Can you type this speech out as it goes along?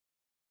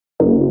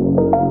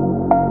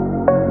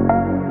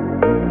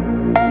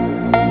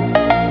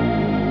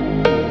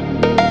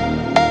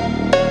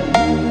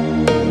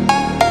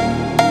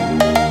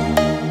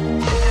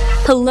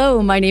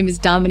Hello, my name is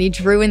Dominique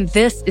Drew, and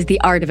this is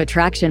The Art of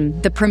Attraction,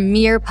 the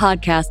premier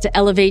podcast to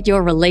elevate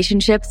your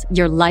relationships,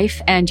 your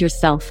life, and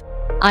yourself.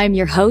 I'm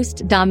your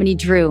host, Dominique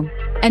Drew,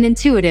 an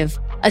intuitive,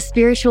 a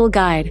spiritual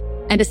guide,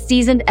 and a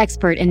seasoned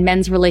expert in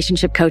men's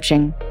relationship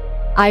coaching.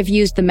 I've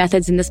used the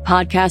methods in this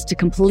podcast to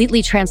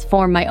completely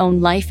transform my own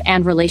life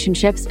and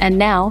relationships, and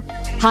now,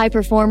 high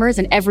performers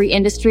in every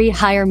industry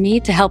hire me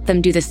to help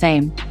them do the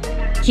same.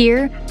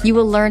 Here, you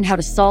will learn how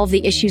to solve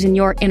the issues in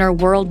your inner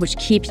world which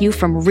keep you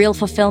from real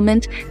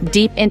fulfillment,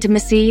 deep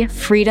intimacy,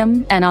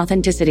 freedom, and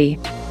authenticity.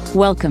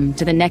 Welcome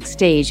to the next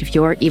stage of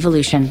your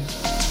evolution.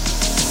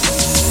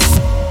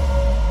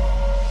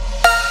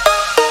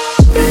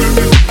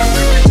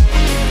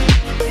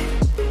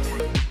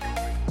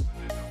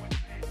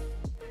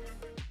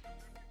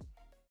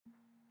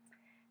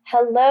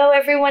 Hello,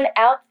 everyone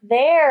out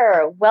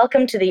there.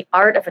 Welcome to The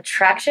Art of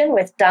Attraction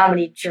with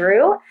Dominique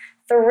Drew.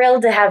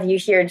 Thrilled to have you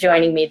here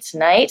joining me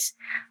tonight.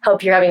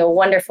 Hope you're having a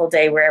wonderful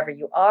day wherever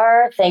you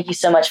are. Thank you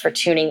so much for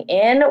tuning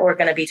in. We're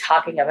going to be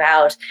talking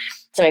about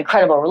some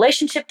incredible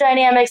relationship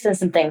dynamics and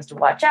some things to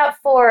watch out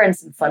for and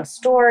some fun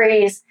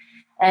stories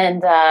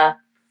and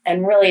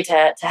really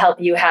to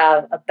help you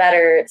have a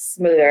better,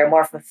 smoother,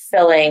 more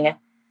fulfilling,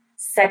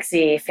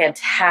 sexy,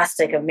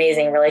 fantastic,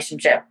 amazing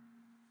relationship.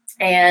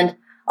 And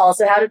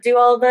also how to do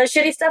all the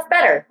shitty stuff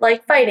better,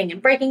 like fighting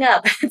and breaking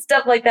up and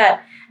stuff like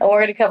that. And we're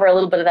going to cover a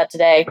little bit of that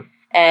today.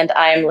 And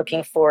I'm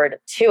looking forward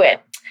to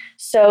it.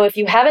 So if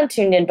you haven't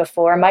tuned in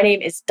before, my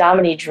name is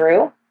Dominique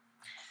Drew.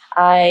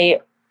 I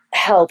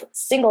help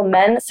single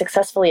men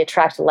successfully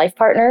attract life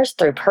partners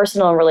through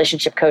personal and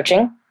relationship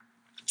coaching.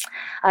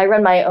 I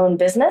run my own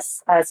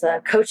business as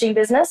a coaching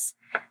business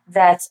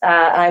that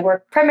I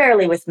work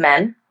primarily with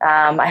men.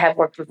 I have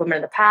worked with women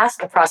in the past.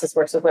 The process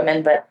works with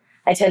women, but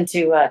I tend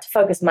to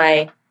focus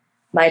my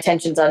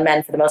attentions on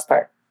men for the most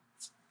part.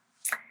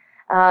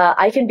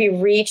 I can be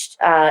reached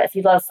if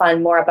you'd love to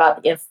find more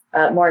about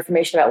more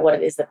information about what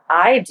it is that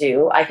I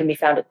do. I can be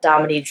found at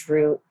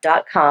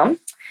dominiquedrew.com.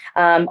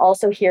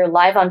 Also here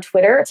live on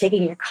Twitter,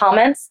 taking your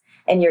comments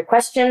and your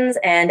questions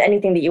and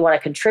anything that you want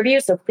to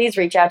contribute. So please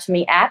reach out to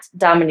me at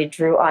Dominique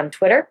Drew on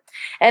Twitter.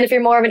 And if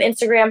you're more of an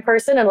Instagram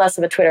person and less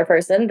of a Twitter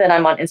person, then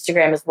I'm on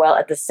Instagram as well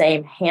at the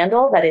same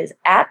handle. That is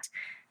at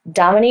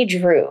Dominique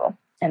Drew.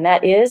 And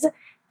that is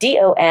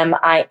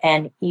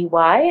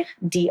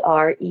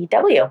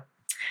DOMINEYDREW.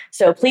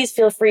 So please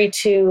feel free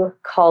to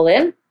call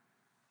in,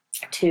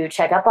 to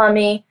check up on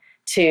me,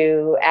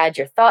 to add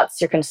your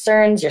thoughts, your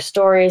concerns, your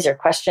stories, your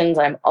questions.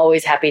 I'm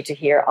always happy to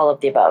hear all of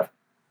the above.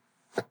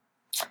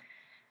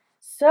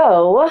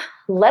 So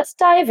let's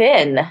dive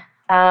in.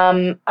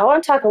 I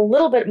want to talk a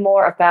little bit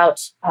more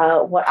about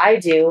what I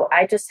do.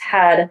 I just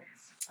had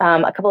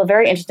a couple of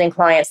very interesting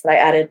clients that I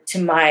added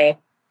to my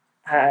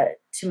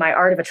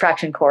Art of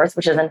Attraction course,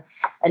 which is an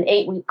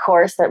 8-week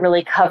course that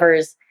really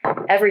covers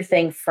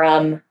everything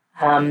from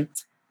the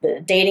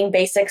dating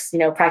basics,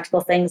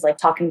 practical things like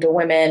talking to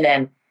women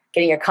and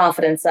getting your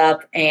confidence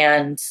up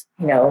and,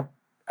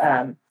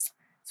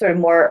 sort of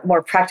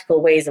more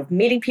practical ways of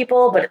meeting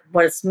people. But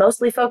what it's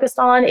mostly focused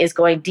on is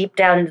going deep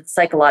down into the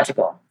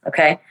psychological.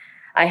 Okay.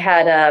 I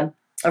had a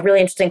really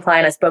interesting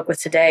client I spoke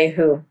with today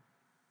who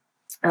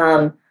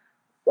hadn't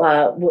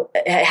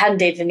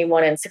dated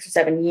anyone in 6 or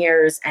 7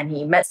 years. And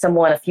he met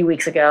someone a few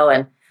weeks ago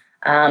and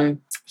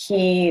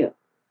he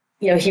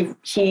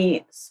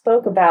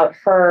spoke about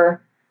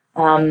her,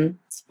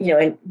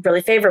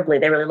 really favorably.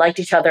 They really liked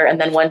each other.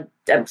 And then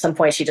at some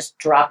point, she just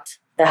dropped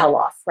the hell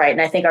off, right? And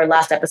I think our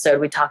last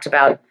episode, we talked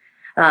about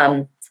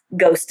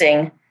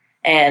ghosting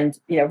and,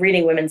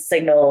 reading women's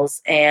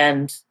signals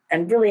and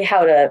really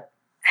how to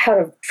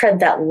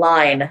tread that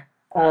line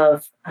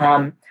of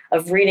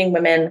reading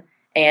women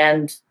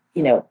and,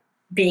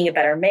 being a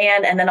better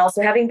man, and then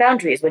also having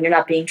boundaries when you're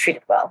not being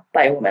treated well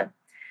by a woman.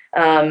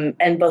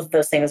 And both of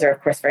those things are,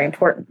 of course, very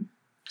important.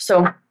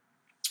 So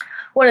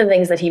one of the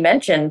things that he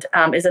mentioned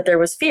is that there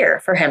was fear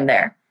for him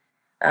there.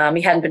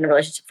 He hadn't been in a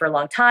relationship for a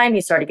long time.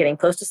 He started getting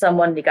close to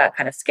someone and he got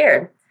kind of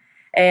scared.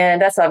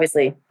 And that's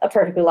obviously a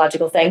perfectly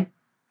logical thing.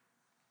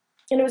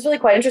 And it was really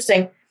quite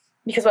interesting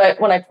because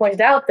when I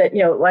pointed out that,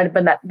 it might have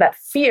been that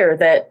fear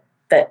that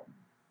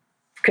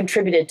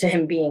contributed to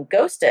him being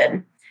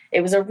ghosted,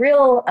 it was a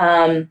real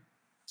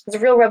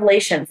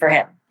revelation for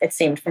him, it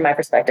seemed, from my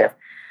perspective.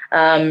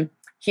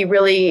 He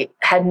really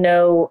had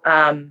no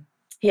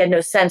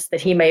sense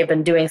that he may have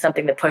been doing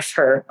something that pushed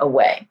her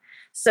away.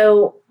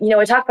 So,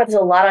 I talk about this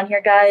a lot on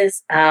here,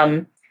 guys.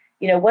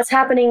 What's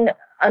happening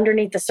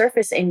underneath the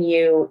surface in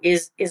you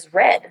is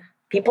red.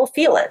 People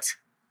feel it.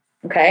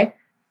 Okay.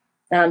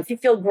 If you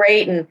feel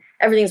great and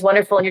everything's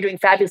wonderful and you're doing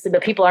fabulously,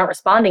 but people aren't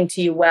responding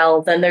to you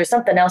well, then there's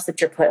something else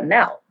that you're putting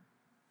out.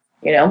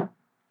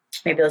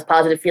 Maybe those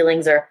positive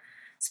feelings are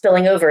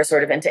spilling over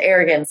sort of into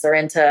arrogance or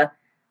into,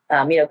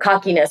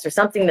 cockiness or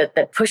something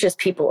that pushes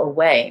people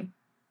away.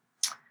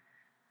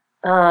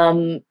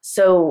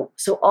 So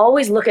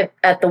always look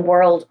at the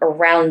world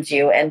around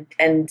you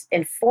and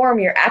inform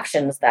your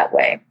actions that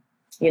way.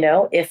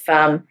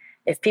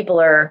 If people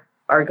are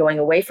going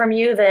away from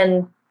you,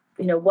 then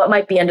what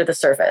might be under the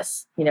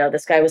surface.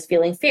 This guy was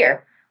feeling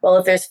fear. Well,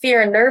 if there's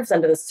fear and nerves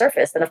under the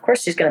surface, then of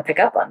course she's going to pick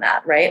up on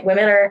that, right?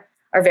 Women are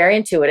very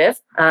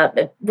intuitive.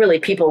 Really,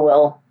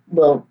 people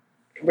will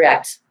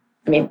react.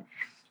 I mean,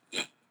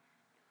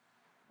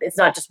 it's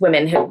not just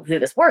women who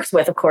this works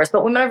with, of course,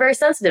 but women are very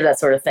sensitive to that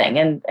sort of thing.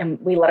 And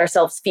we let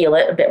ourselves feel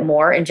it a bit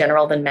more in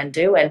general than men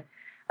do. And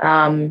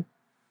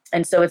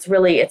so it's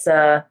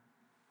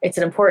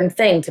an important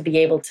thing to be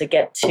able to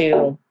get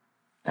to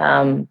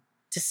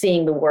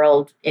seeing the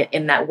world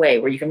in that way,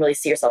 where you can really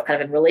see yourself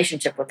kind of in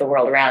relationship with the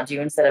world around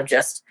you instead of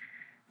just,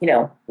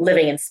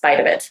 living in spite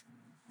of it.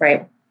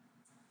 Right.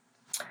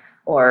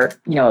 Or,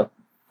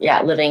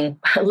 living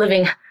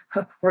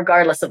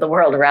regardless of the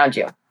world around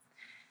you.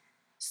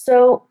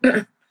 So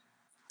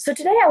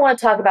today I want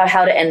to talk about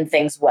how to end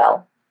things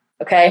well.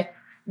 Okay.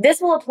 This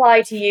will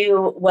apply to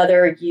you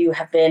whether you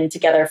have been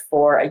together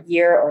for a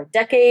year or a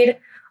decade,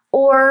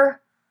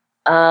 or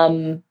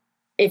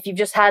if you've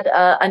just had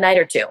a night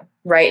or two,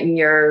 right? And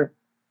you're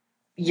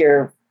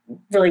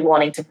really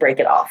wanting to break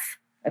it off.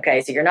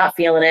 Okay. So you're not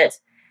feeling it.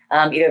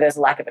 Either there's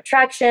a lack of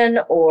attraction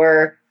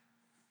or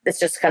it's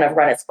just kind of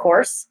run its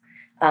course.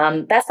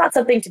 That's not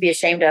something to be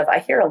ashamed of. I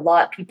hear a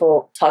lot of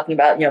people talking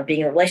about,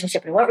 being in a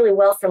relationship and it went really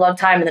well for a long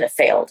time and then it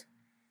failed.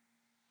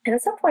 And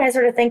at some point I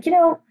sort of think, it's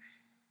not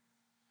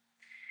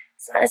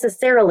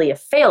necessarily a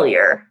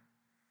failure.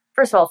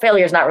 First of all,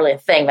 failure is not really a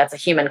thing. That's a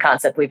human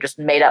concept we've just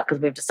made up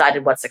because we've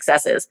decided what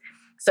success is.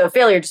 So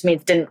failure just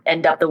means it didn't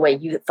end up the way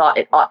you thought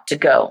it ought to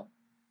go,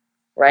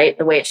 right?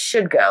 The way it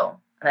should go.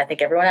 And I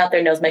think everyone out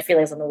there knows my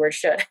feelings on the word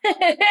should.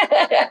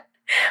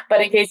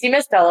 But in case you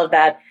missed all of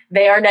that,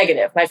 they are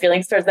negative. My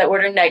feelings towards that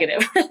word are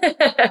negative.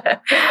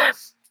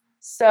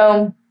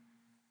 So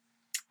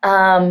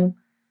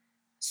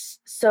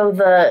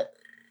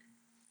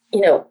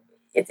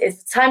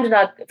it's time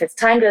to if it's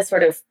time to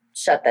sort of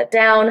shut that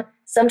down,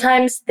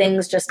 sometimes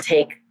things just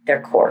take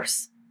their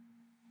course,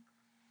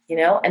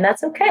 and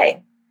that's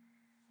okay.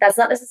 That's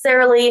not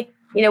necessarily,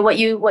 what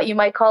you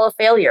might call a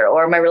failure,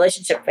 or my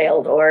relationship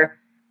failed, or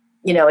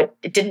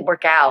it didn't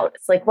work out.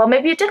 It's like, well,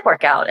 maybe it did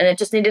work out and it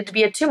just needed to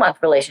be a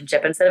 2-month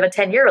relationship instead of a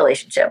 10-year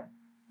relationship.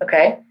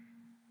 Okay.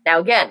 Now,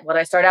 again, what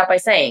I start out by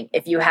saying,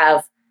 if you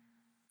have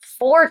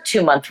 4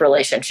 2-month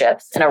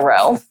relationships in a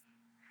row,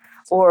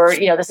 or,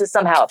 this is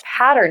somehow a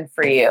pattern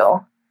for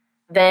you,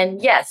 then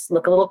yes,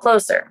 look a little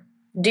closer.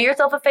 Do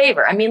yourself a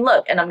favor. I mean,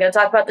 look, and I'm going to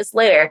talk about this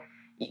later.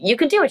 You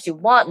can do what you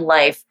want in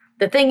life.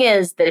 The thing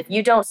is that if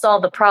you don't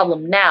solve the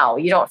problem now,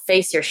 you don't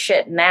face your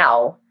shit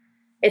now,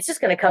 it's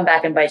just going to come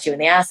back and bite you in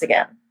the ass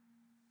again.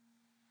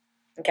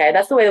 Okay,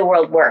 that's the way the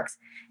world works.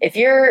 If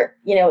you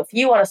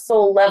on a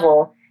soul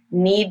level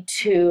need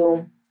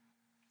to,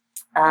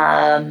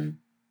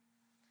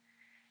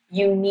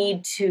 you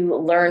need to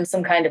learn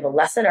some kind of a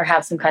lesson or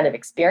have some kind of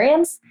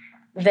experience,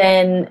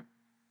 then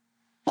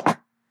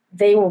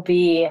they will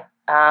be,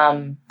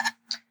 then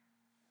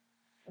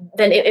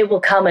it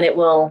will come and it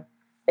will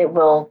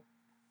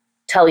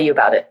tell you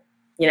about it.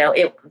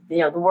 The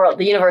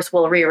universe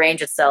will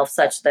rearrange itself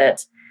such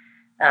that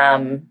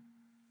it's,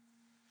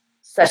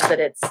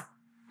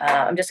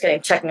 I'm just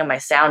checking on my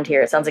sound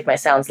here. It sounds like my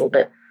sound's a little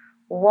bit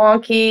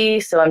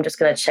wonky, so I'm just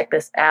going to check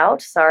this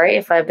out. Sorry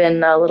if I've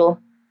been a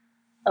little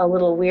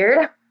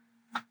weird.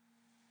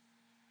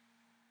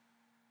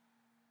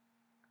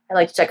 I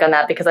like to check on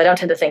that because I don't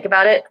tend to think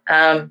about it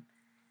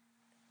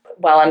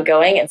while I'm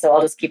going, and so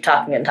I'll just keep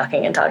talking and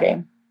talking and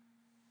talking.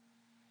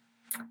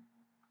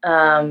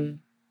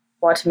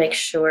 Want to make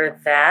sure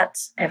that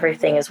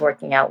everything is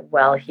working out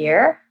well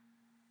here.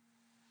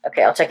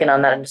 Okay, I'll check in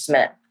on that in just a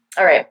minute.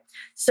 All right.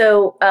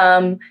 So,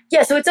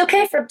 so it's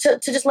okay to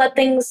just let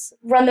things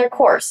run their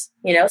course.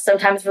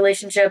 Sometimes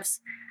relationships,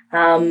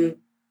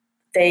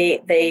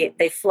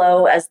 they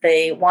flow as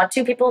they want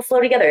to. People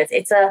flow together.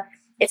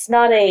 It's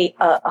not a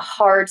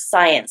hard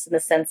science in the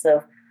sense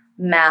of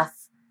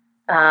math,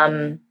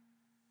 or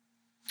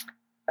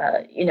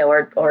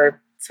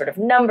sort of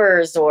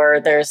numbers, or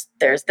there's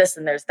this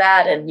and there's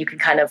that, and you can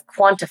kind of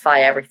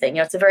quantify everything.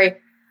 It's a very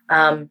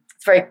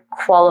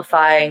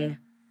qualifying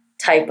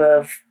type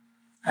of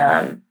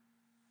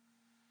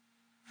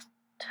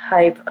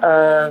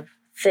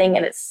thing,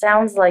 and it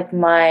sounds like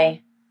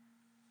my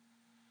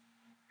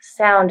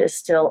sound is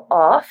still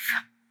off,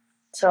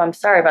 so I'm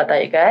sorry about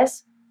that, you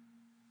guys.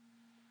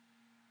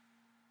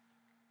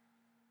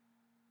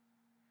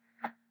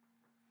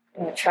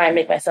 I'm going to try and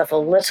make myself a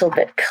little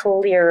bit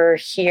clearer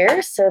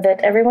here so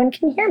that everyone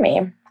can hear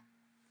me.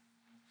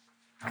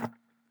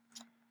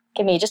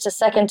 Give me just a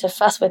second to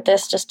fuss with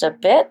this just a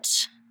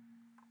bit,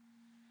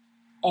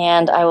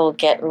 and I will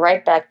get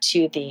right back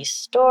to the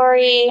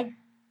story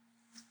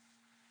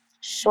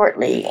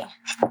shortly.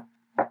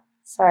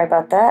 Sorry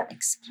about that.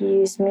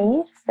 Excuse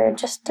me for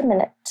just a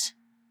minute.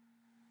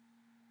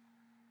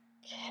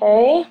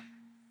 Okay.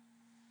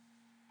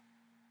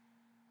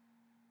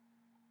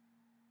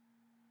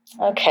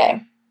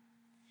 Okay.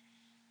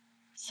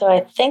 So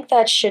I think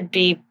that should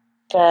be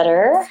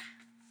better.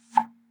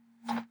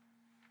 If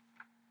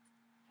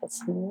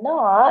it's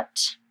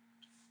not,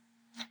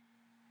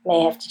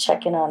 may have to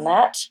check in on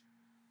that.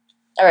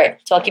 All right,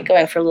 so I'll keep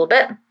going for a little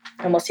bit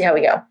and we'll see how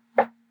we go.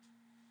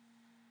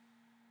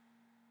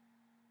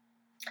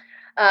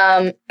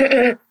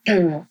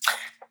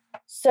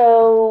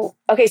 So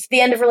the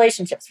end of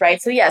relationships, right?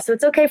 So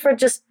it's okay for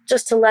just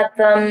to let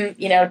them,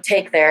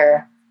 take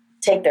their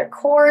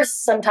course.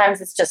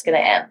 Sometimes it's just going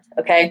to end,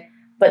 okay?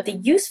 But the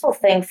useful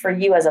thing for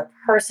you as a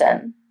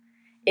person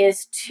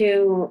is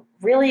to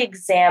really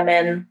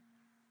examine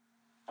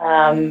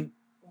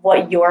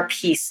what your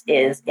piece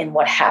is in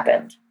what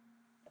happened,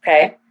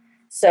 okay?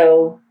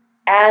 So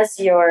as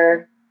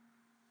you're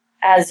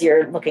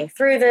looking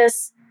through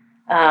this,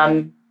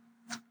 as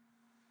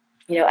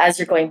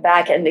you're going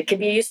back, and it could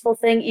be a useful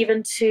thing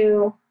even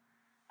to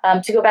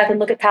go back and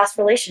look at past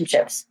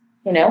relationships,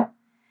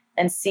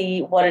 and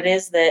see what it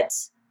is that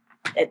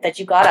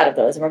you got out of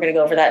those. And we're going to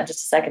go over that in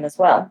just a second as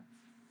well.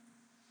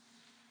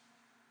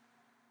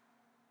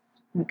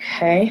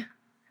 Okay.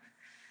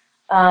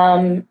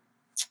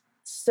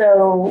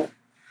 So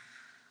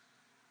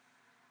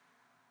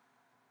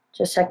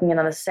just checking in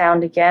on the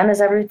sound again.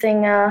 Is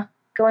everything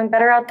going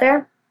better out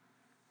there?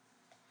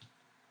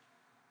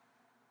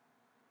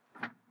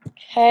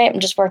 Okay, I'm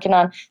just working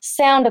on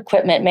sound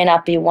equipment. May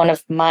not be one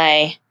of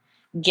my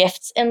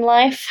gifts in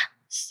life.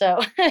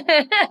 So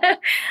I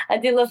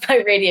do love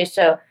my radio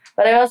show,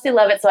 but I mostly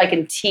love it so I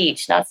can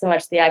teach, not so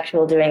much the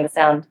actual doing the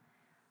sound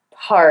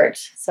part.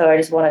 So I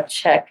just want to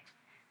check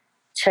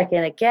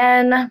in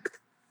again,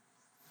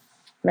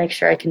 make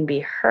sure I can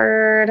be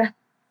heard.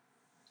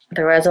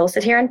 Otherwise, I'll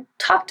sit here and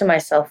talk to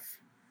myself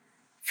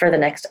for the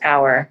next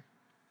hour,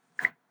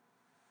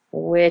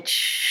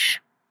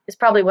 which is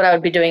probably what I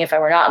would be doing if I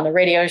were not on the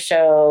radio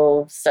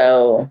show.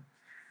 So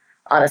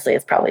honestly,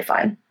 it's probably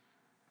fine.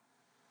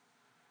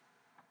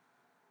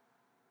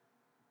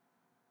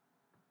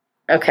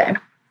 Okay.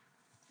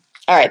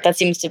 All right. That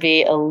seems to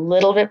be a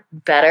little bit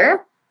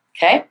better.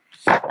 Okay.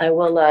 I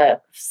will,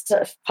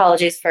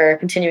 apologies for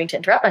continuing to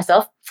interrupt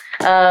myself.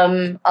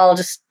 I'll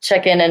just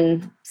check in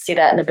and see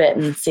that in a bit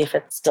and see if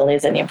it still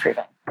needs any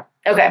improving.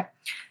 Okay.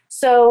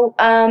 So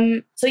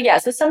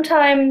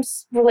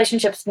sometimes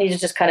relationships need to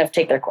just kind of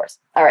take their course.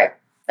 All right.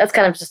 That's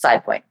kind of just a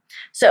side point.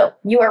 So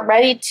you are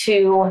ready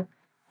to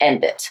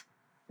end it,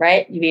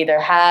 right? You've either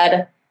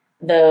had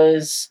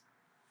those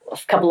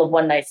couple of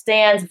one-night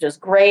stands, which is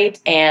great,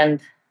 and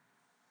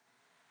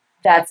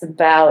that's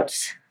about,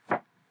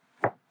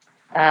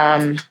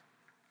 and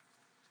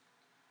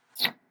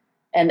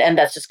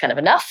that's just kind of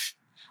enough,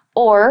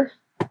 or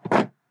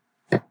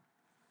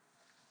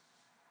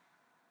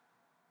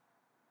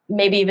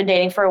maybe you've been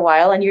dating for a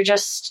while and you're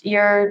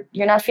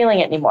not feeling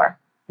it anymore.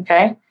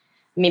 Okay. I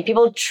mean,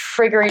 people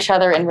trigger each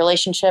other in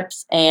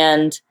relationships,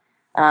 and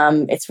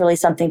it's really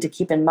something to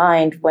keep in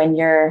mind when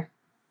you're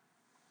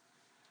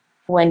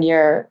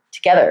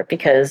together,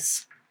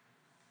 because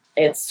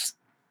it's,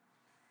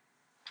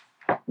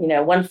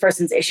 one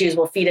person's issues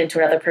will feed into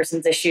another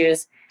person's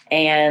issues,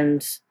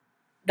 and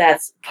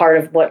that's part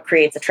of what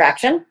creates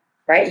attraction,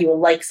 right? You will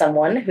like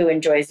someone who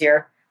enjoys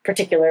your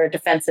particular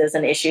defenses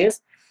and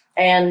issues,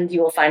 and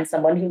you will find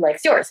someone who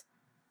likes yours.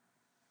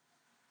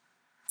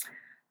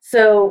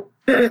 So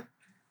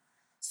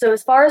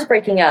as far as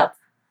breaking up,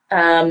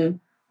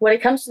 when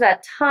it comes to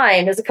that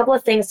time, there's a couple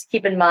of things to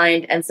keep in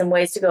mind, and some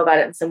ways to go about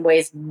it and some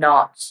ways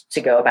not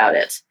to go about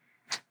it.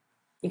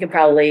 You can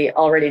probably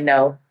already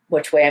know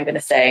which way I'm going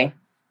to say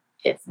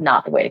it's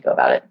not the way to go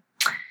about it.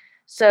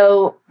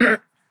 So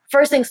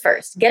first things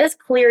first, get as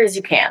clear as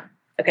you can.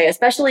 Okay,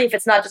 especially if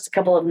it's not just a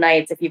couple of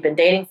nights. If you've been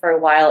dating for a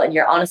while and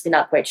you're honestly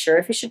not quite sure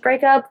if you should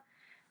break up,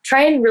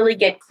 try and really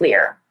get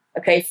clear.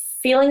 Okay,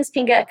 feelings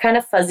can get kind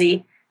of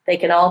fuzzy. They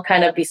can all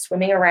kind of be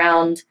swimming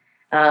around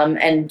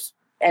and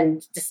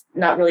just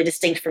not really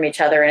distinct from each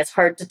other. And it's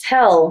hard to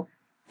tell,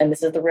 and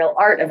this is the real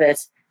art of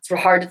it, it's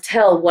hard to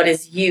tell what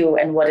is you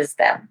and what is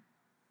them.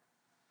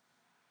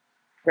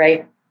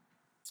 Right?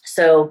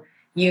 So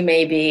you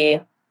may be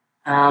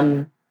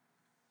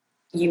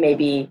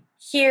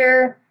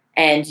here,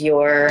 and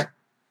you're,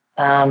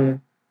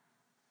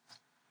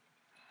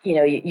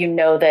 you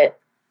know that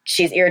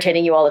she's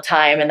irritating you all the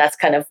time, and that's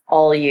kind of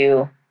all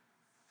you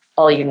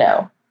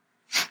know.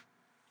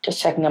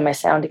 Just checking on my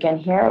sound again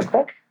here real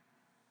quick.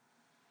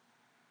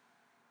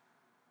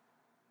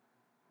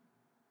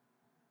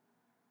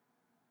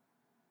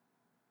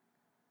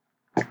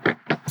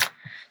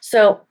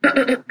 So,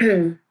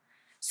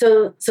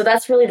 so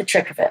that's really the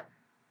trick of it,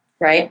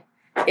 right?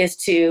 Is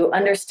to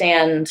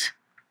understand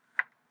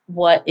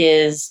what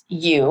is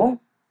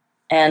you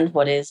and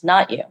what is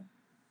not you.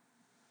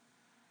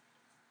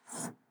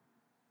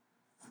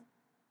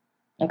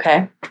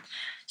 Okay.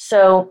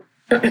 So,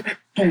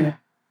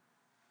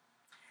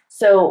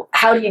 so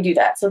how do you do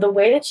that? So the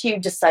way that you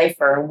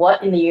decipher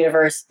what in the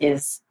universe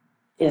is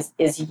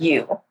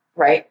you,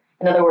 right?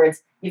 In other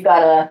words, you've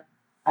got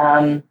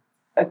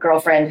a a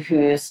girlfriend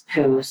who's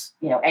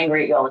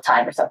angry at you all the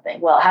time or something.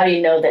 Well, how do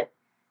you know that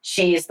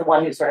she's the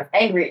one who's sort of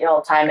angry at you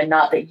all the time and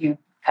not that you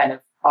kind of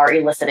are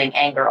eliciting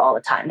anger all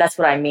the time? That's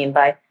what I mean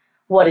by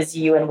what is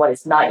you and what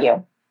is not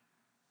you.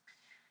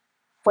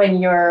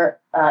 When you're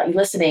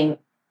eliciting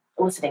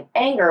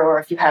anger, or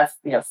if you have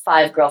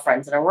 5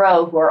 girlfriends in a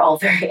row who are all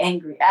very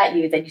angry at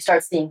you, then you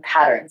start seeing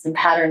patterns, and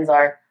patterns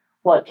are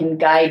what can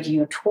guide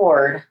you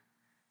toward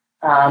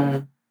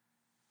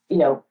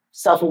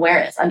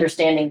self-awareness,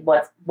 understanding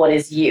what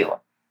is you.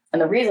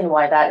 And the reason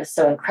why that is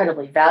so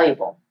incredibly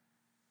valuable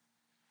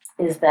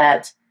is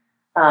that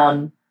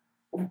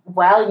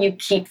while you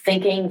keep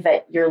thinking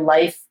that your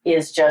life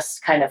is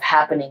just kind of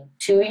happening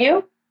to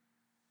you,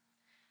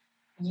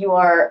 you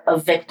are a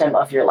victim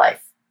of your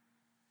life.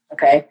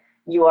 Okay?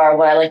 You are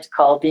what I like to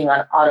call being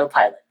on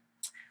autopilot,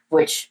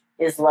 which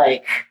is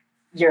like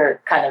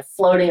you're kind of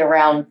floating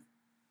around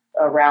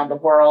the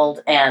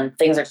world and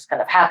things are just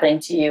kind of happening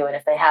to you. And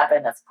if they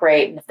happen, that's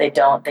great. And if they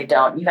don't, they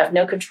don't. You have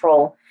no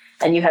control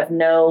and you have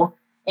no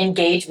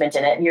engagement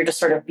in it. And you're just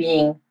sort of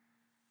being,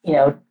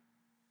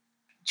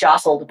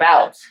 jostled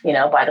about,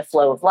 by the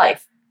flow of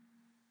life.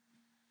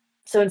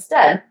 So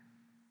instead,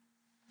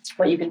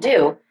 what you can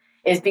do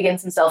is begin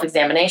some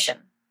self-examination.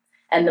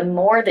 And the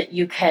more that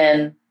you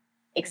can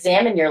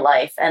examine your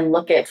life and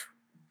look at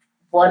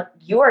what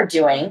you are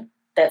doing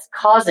that's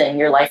causing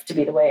your life to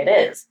be the way it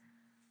is,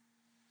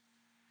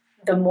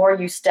 the more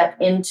you step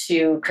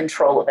into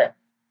control of it.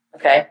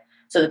 Okay.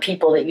 So the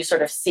people that you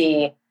sort of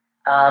see,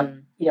 at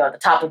the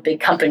top of big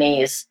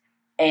companies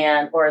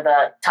or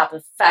the top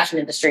of fashion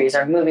industries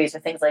or movies or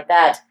things like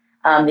that,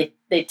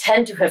 they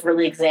tend to have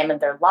really examined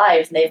their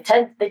lives, and they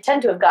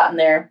tend to have gotten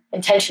there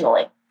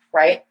intentionally,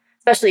 right?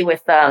 Especially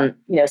with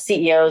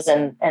CEOs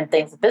and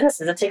things of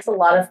businesses, it takes a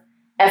lot of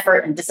effort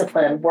and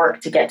discipline and work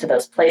to get to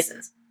those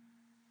places.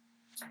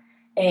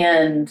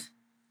 And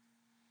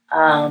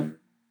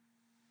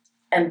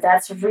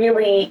that's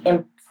really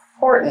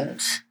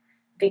important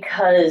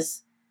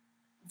because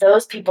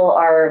those people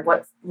are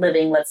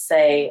living, let's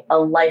say, a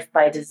life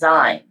by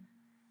design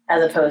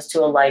as opposed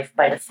to a life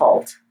by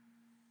default.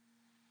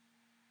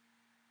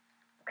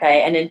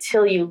 Okay, and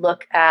until you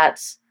look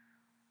at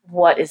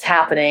what is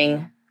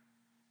happening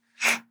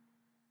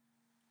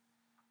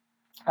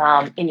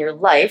in your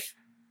life,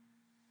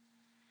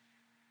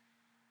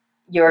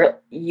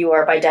 you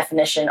are by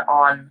definition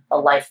on a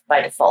life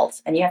by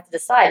default, and you have to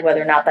decide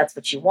whether or not that's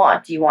what you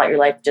want. Do you want your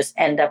life to just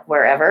end up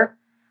wherever,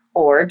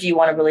 or do you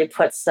want to really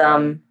put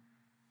some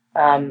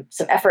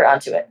effort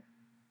onto it?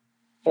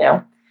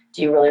 Do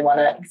you really want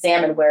to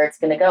examine where it's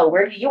going to go?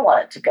 Where do you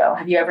want it to go?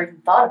 Have you ever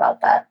even thought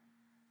about that?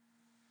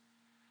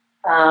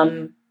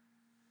 I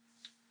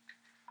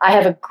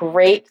have a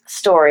great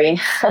story,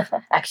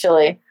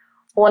 actually.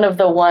 One of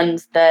the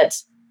ones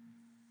that,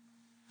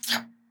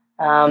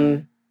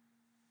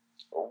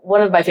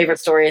 one of my favorite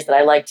stories that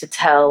I like to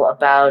tell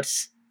about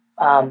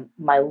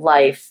my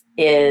life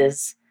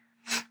is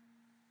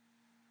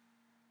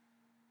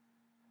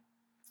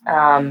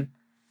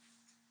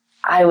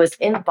I was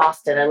in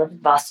Boston. I lived in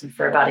Boston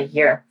for about a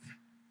year.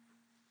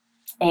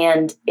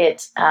 And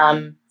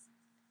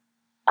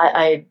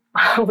I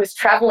was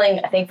traveling,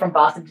 I think, from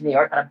Boston to New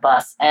York on a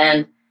bus.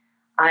 And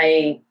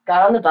I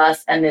got on the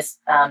bus, and this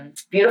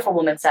beautiful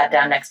woman sat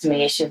down next to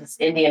me. She was this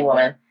Indian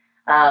woman.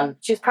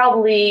 She was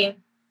probably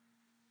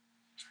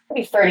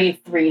maybe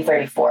 33,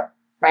 34,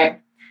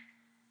 right?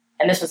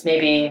 And this was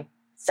maybe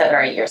 7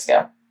 or 8 years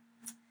ago.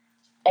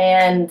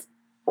 And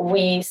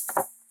we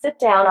sit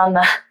down on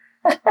the...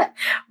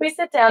 we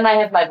sit down and I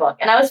have my book.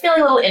 And I was feeling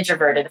a little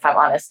introverted, if I'm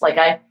honest. Like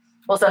I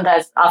will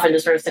sometimes often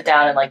just sort of sit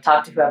down and like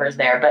talk to whoever's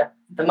there. But at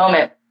the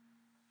moment,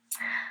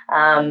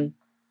 I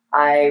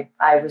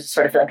was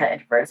sort of feeling kind of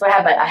introverted. So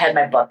I had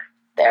my book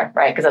there,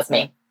 right? Because that's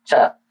me. Shut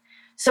up.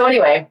 So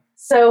anyway,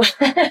 so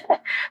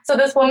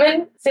this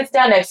woman sits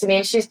down next to me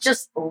and she's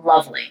just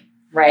lovely,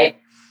 right?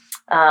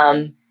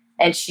 And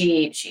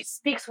she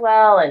speaks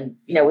well, and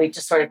we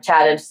just sort of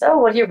chatted. So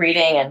what are you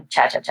reading? And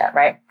chat,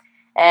 right?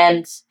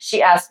 And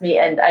she asked me,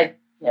 and I,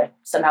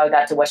 somehow we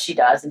got to what she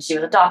does, and she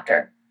was a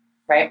doctor,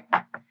 right?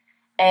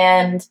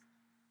 And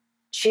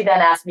she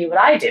then asked me what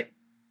I do.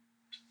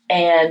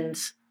 And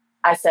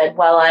I said,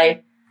 well,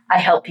 I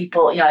help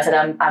people, I said,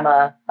 I'm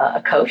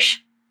a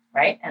coach,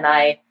 right? And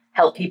I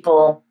help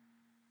people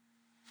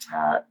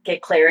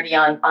get clarity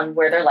on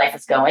where their life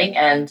is going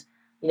and,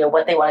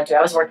 what they want to do.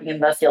 I was working in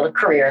the field of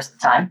careers at the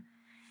time.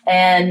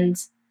 And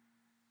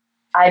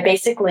I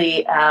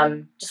basically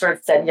just sort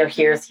of said,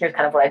 here's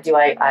kind of what I do.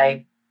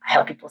 I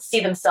help people see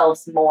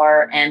themselves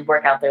more and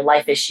work out their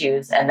life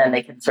issues, and then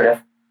they can sort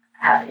of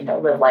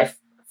live life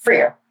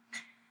freer.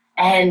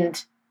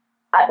 And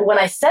when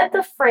I said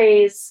the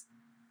phrase,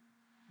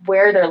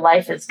 where their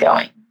life is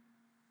going,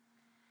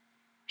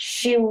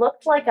 she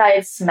looked like I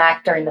had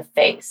smacked her in the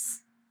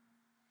face.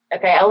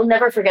 Okay, I will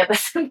never forget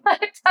this in my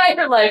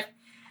entire life.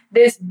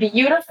 This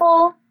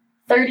beautiful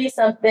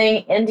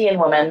 30-something Indian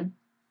woman,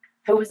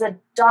 who was a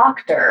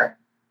doctor,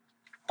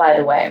 by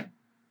the way,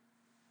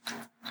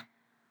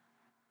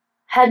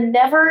 had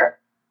never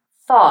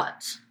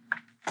thought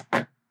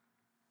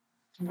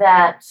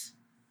that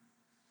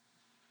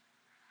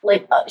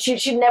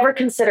she'd never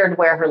considered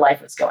where her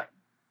life was going,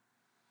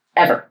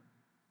 ever.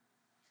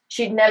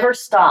 She'd never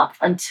stopped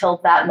until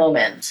that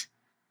moment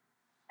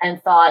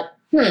and thought,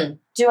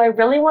 do I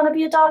really want to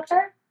be a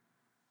doctor?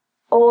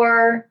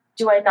 Or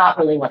do I not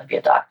really want to be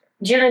a doctor?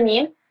 Do you know what I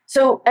mean?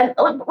 So, and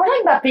we're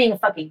talking about being a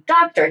fucking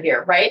doctor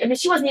here, right? I mean,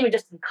 she wasn't even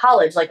just in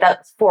college, like that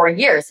was 4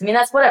 years. I mean,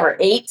 that's whatever,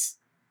 8,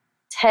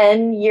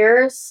 10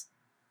 years,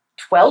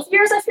 12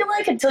 years, I feel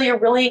like, until you're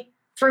really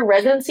through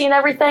residency and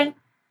everything.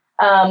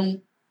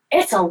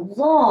 It's a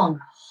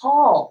long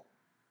haul.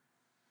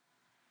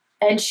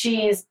 And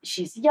she's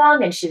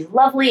young and she's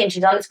lovely and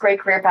she's on this great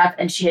career path,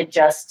 and she had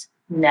just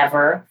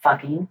never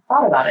fucking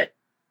thought about it.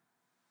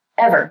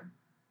 Ever.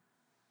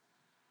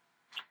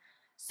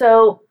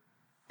 So,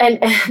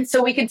 and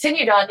so we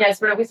continued on. Yeah,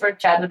 we sort of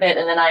chatted a bit,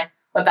 and then I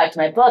went back to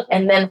my book.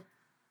 And then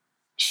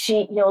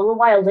she, a little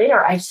while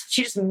later,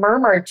 she just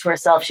murmured to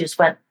herself. She just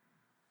went,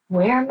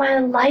 "Where my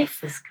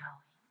life is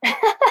going."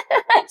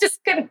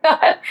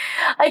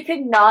 I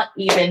could not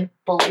even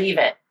believe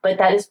it. But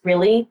that is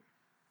really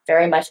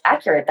very much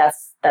accurate.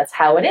 That's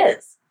how it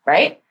is,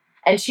 right?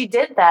 And she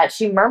did that.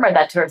 She murmured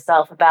that to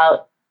herself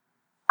about,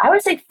 I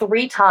would say,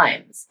 3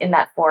 times in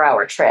that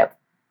 4-hour trip,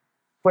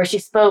 where she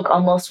spoke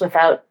almost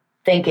without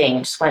thinking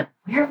and just went,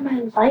 "Where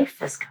my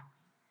life is going."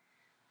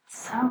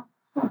 So,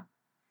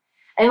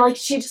 and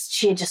she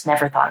had just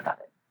never thought about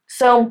it.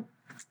 So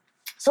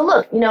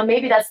look,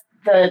 maybe that's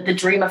the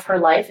dream of her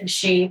life, and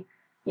she,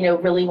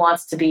 really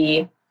wants to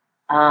be,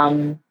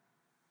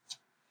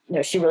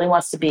 she really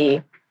wants to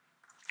be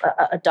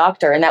a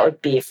doctor, and that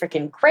would be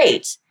freaking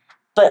great.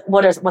 But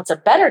what's a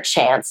better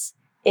chance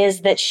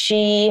is that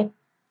she,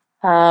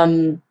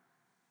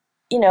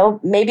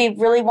 maybe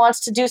really wants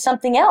to do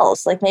something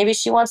else. Like maybe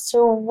she wants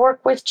to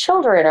work with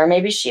children, or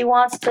maybe she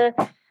wants to,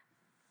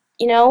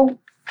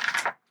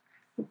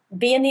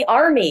 be in the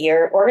army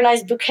or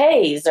organize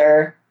bouquets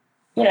or,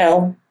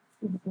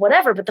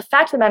 whatever. But the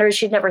fact of the matter is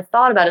she'd never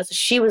thought about it. So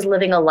she was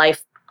living a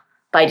life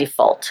by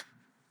default.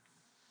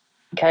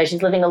 Okay.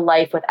 She's living a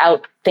life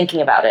without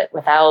thinking about it,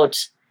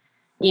 without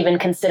even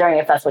considering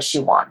if that's what she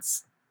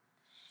wants.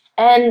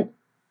 And,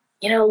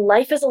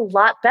 life is a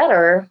lot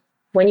better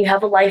when you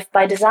have a life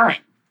by design.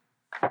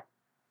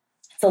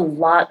 It's a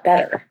lot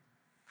better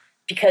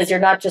because you're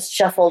not just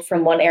shuffled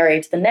from one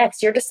area to the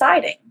next, you're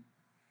deciding.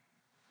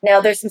 Now,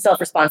 there's some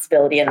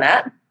self-responsibility in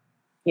that.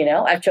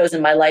 I've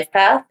chosen my life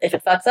path. If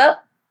it fucks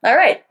up, all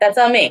right, that's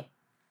on me.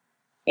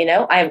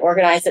 I've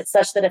organized it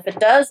such that if it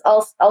does,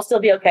 I'll still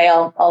be okay.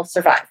 I'll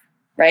survive,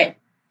 right?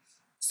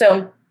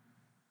 So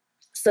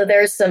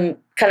there's some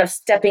kind of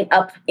stepping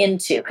up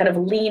into, kind of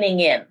leaning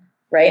in,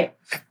 right?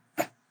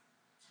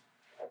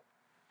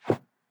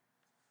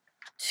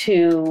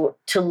 To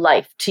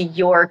life, to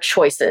your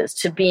choices,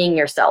 to being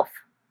yourself.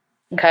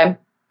 Okay.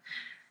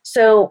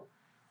 So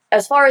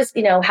as far as,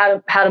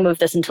 how to move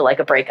this into like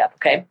a breakup.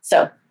 Okay.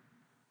 So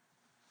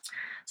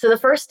the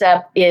first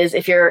step is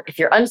if you're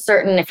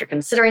uncertain, if you're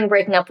considering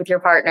breaking up with your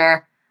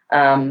partner,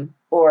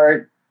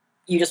 or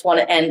you just want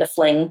to end a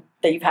fling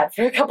that you've had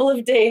for a couple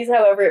of days,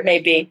 however it may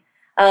be,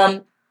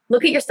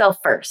 look at yourself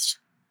first.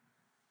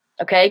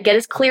 Okay. Get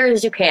as clear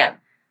as you can.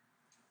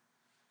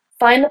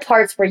 Find the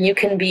parts where you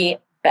can be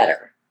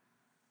better.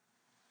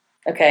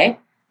 Okay.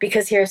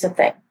 Because here's the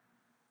thing.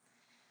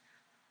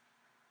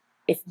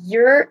 If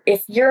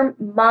your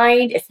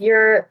mind, if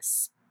your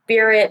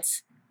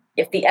spirit,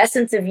 if the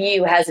essence of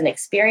you has an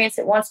experience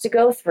it wants to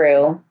go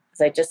through,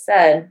 as I just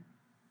said,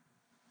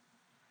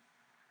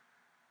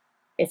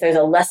 if there's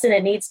a lesson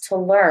it needs to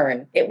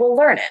learn, it will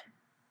learn it.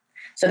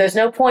 So there's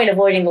no point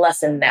avoiding the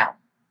lesson now.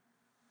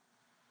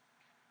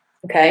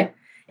 Okay?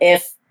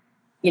 If,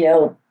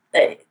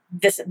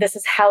 this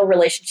is how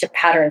relationship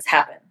patterns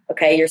happen.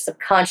 Okay? Your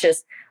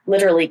subconscious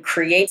literally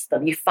creates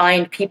them. You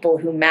find people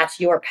who match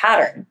your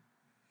pattern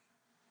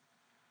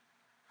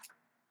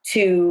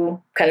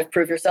to kind of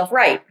prove yourself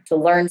right, to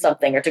learn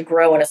something or to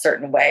grow in a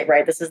certain way,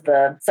 right? This is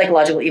the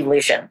psychological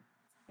evolution.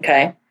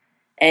 Okay.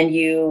 And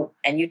you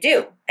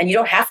do, and you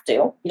don't have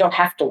to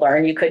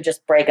learn. You could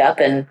just break up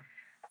and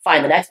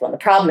find the next one. The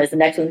problem is the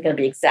next one's going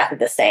to be exactly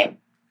the same.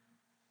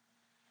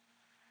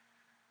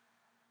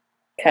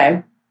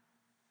 Okay.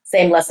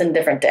 Same lesson,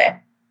 different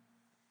day.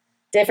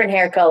 Different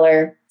hair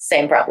color,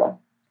 same problem.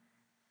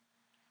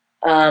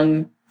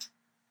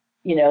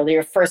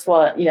 Your first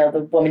one,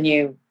 the woman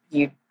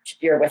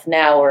you're with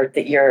now, or that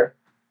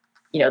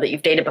that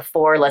you've dated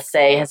before, let's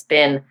say, has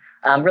been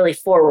really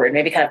forward,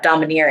 maybe kind of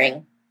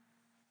domineering.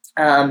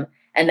 And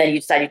then you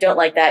decide you don't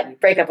like that, you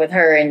break up with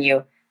her and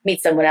you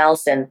meet someone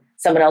else, and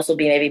someone else will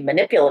be maybe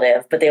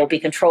manipulative, but they will be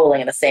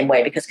controlling in the same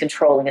way, because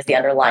controlling is the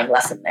underlying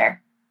lesson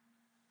there.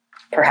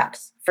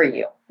 Perhaps for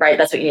you, right?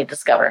 That's what you need to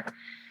discover.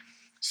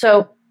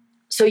 So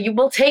you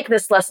will take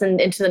this lesson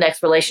into the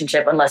next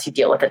relationship unless you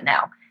deal with it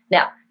now.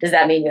 Now, does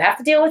that mean you have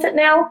to deal with it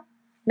now?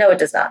 No, it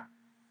does not.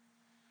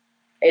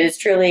 It is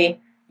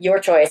truly your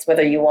choice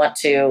whether you want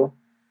to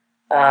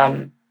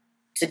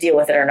deal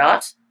with it or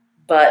not.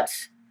 But,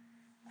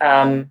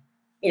 and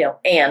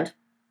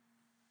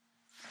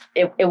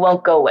It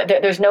won't go away.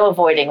 There's no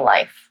avoiding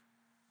life.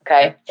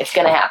 Okay? It's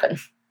going to happen.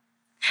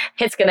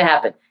 It's going to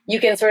happen. You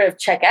can sort of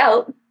check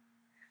out.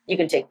 You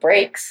can take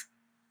breaks.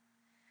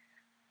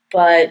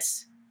 But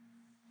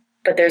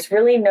there's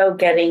really no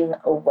getting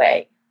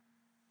away.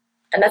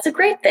 And that's a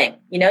great thing.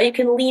 You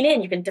can lean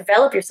in. You can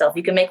develop yourself.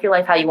 You can make your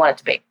life how you want it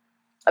to be.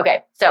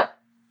 Okay, so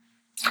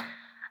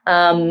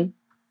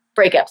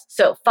breakups.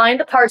 So find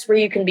the parts where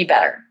you can be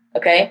better.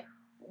 Okay,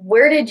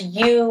 where do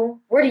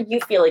you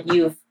feel like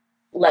you've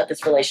let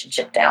this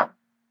relationship down?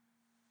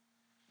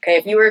 Okay,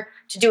 if you were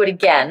to do it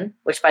again,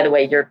 which by the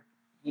way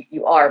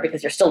you are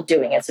because you're still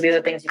doing it. So these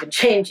are things you can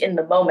change in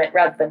the moment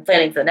rather than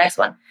planning for the next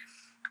one.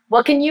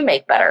 What can you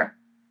make better?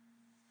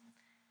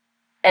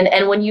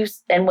 And when you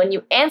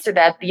answer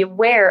that, be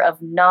aware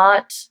of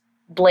not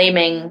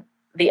blaming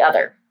the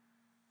other.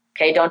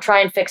 Okay, don't try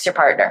and fix your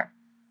partner.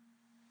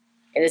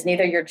 It is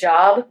neither your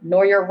job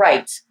nor your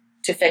right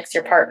to fix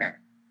your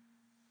partner.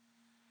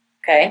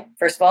 Okay,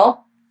 first of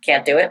all,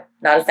 can't do it,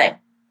 not a thing.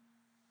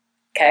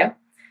 Okay,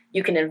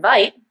 you can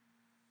invite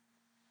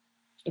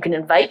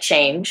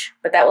change,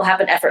 but that will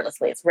happen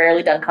effortlessly. It's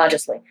rarely done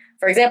consciously.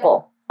 For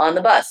example, on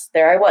the bus,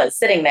 there I was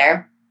sitting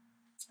there.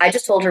 I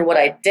just told her what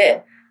I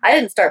did. I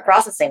didn't start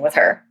processing with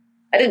her.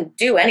 I didn't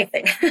do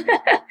anything.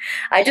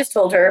 I just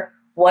told her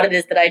what it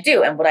is that I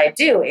do. And what I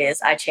do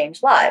is I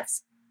change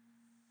lives.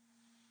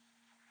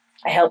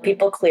 I help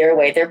people clear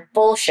away their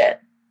bullshit.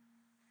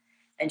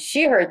 And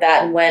she heard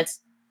that and went,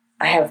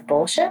 I have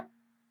bullshit?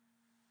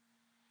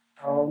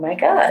 Oh my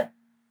God.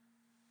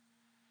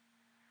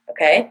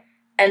 Okay.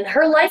 And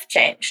her life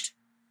changed.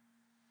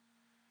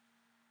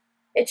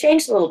 It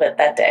changed a little bit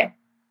that day.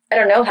 I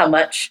don't know how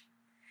much.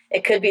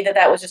 It could be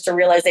that was just a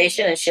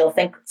realization and she'll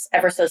think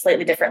ever so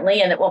slightly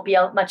differently and it won't be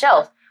much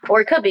else.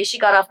 Or it could be she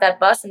got off that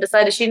bus and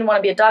decided she didn't want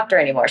to be a doctor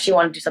anymore. She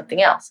wanted to do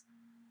something else.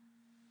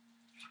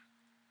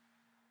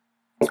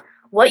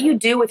 What you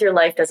do with your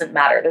life doesn't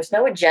matter. There's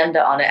no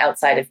agenda on it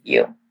outside of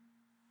you.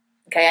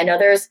 Okay, I know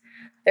there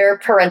are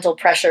parental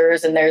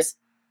pressures and there's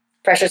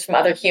pressures from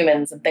other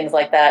humans and things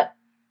like that.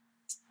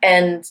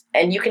 And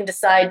you can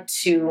decide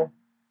to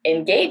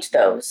engage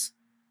those.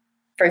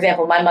 For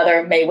example, my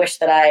mother may wish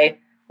that I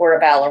were a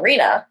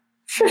ballerina,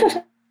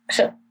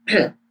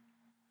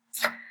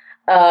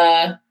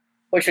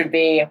 which would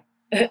be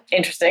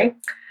interesting.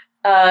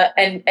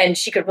 And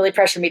she could really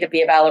pressure me to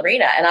be a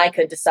ballerina. And I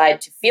could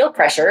decide to feel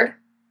pressured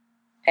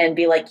and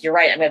be like, you're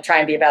right, I'm going to try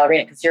and be a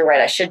ballerina because you're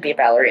right, I should be a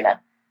ballerina.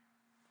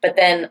 But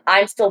then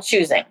I'm still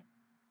choosing.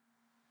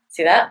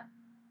 See that?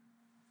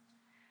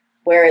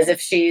 Whereas if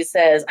she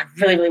says, I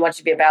really, really want you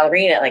to be a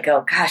ballerina, like,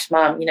 oh gosh,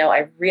 Mom,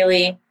 I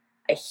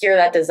hear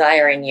that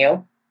desire in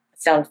you.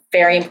 Sounds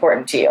very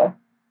important to you.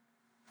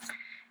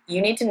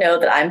 You need to know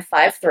that I'm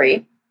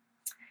 5'3"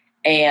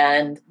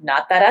 and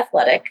not that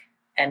athletic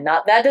and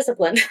not that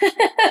disciplined.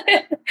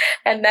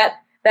 And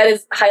that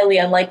is highly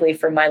unlikely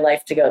for my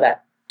life to go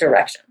that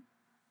direction.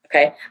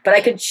 Okay. But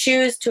I could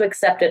choose to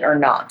accept it or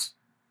not.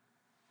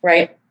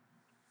 Right.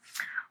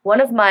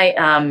 One of my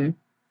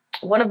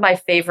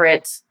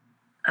favorite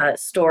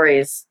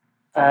stories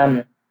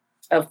of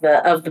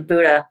the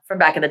Buddha from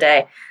back in the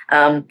day.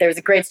 There's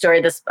a great story.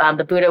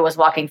 The Buddha was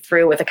walking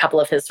through with a couple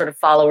of his sort of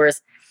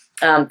followers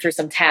through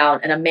some town,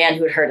 and a man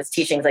who had heard his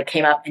teachings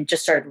came up and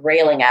just started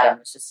railing at him. He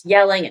was just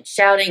yelling and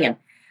shouting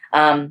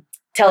and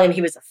telling him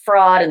he was a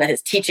fraud and that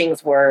his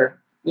teachings were,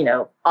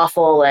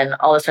 awful and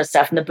all this sort of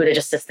stuff. And the Buddha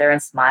just sits there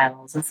and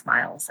smiles and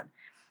smiles.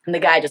 And the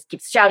guy just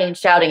keeps shouting and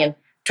shouting and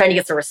trying to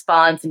get a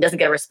response and doesn't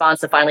get a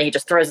response. So finally he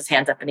just throws his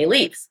hands up and he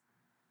leaves.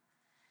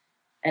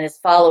 And his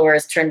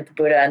followers turn to the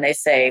Buddha and they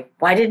say,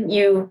 why didn't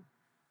you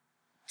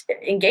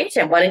engage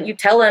him? Why didn't you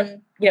tell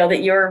him,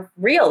 that you're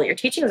real, that your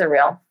teachings are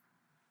real?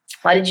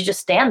 Why did you just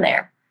stand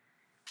there?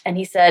 And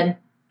he said,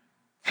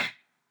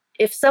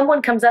 if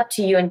someone comes up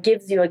to you and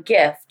gives you a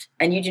gift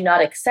and you do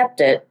not accept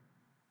it,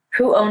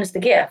 who owns the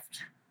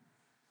gift?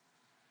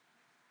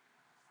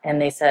 And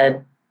they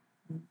said,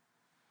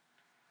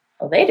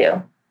 well, they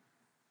do.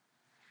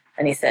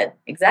 And he said,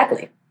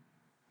 exactly.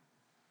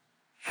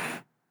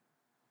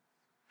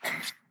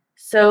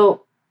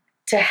 So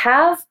to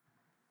have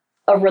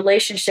a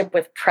relationship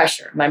with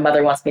pressure, my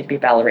mother wants me to be a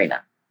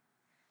ballerina.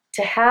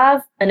 To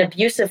have an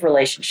abusive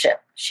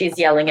relationship, she's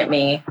yelling at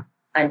me,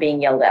 I'm being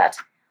yelled at.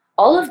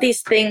 All of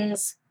these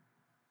things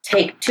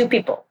take two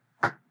people.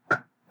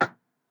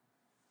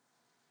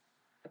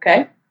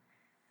 Okay?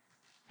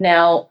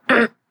 Now,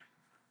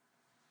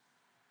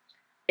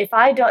 if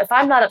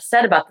I'm not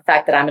upset about the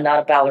fact that I'm not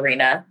a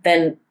ballerina,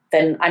 then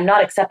I'm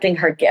not accepting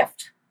her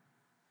gift.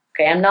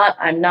 Okay, I'm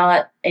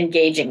not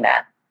engaging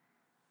that.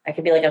 I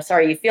could be like, I'm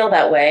sorry you feel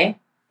that way,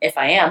 if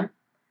I am.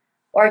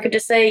 Or I could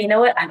just say, you know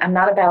what, I'm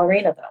not a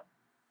ballerina though,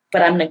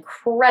 but I'm an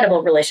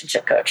incredible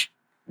relationship coach.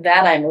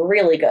 That I'm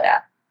really good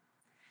at.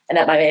 And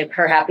that might make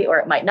her happy or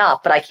it might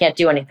not, but I can't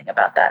do anything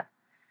about that.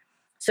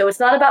 So it's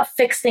not about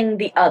fixing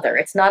the other.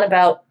 It's not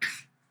about,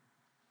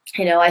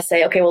 I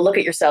say, okay, well, look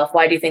at yourself.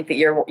 Why do you think that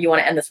you want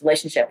to end this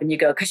relationship? And you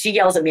go, because she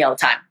yells at me all the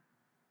time.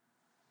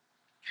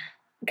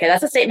 Okay,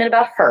 that's a statement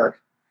about her.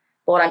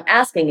 But what I'm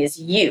asking is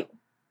you.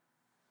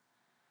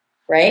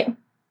 right?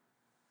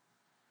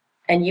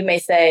 And you may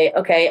say,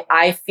 okay,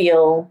 I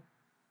feel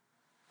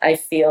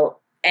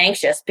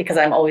anxious because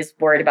I'm always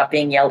worried about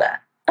being yelled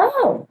at.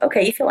 Oh,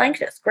 okay, you feel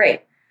anxious.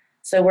 Great.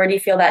 So where do you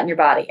feel that in your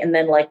body? And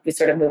then like we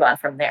sort of move on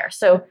from there.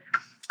 So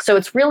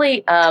it's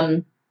really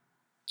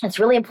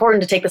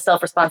important to take the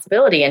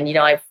self-responsibility. And,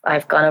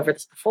 I've gone over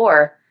this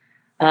before,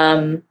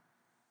 to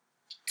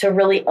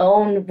really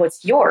own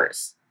what's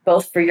yours,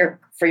 both for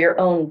your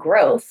own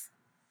growth,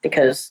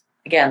 because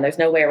again, there's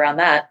no way around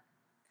that,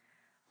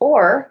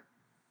 or,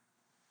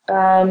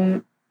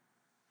 to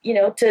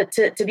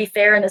be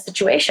fair in the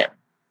situation,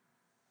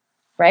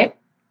 right?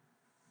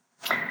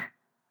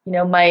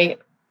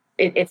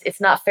 It's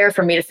not fair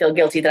for me to feel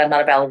guilty that I'm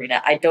not a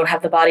ballerina. I don't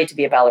have the body to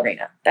be a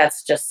ballerina.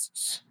 That's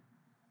just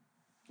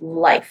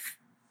life.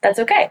 That's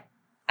okay.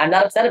 I'm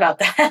not upset about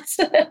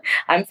that.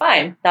 I'm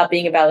fine not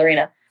being a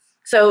ballerina.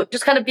 So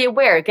just kind of be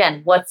aware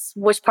again,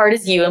 which part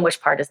is you and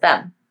which part is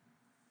them.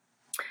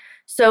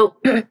 So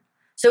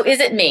is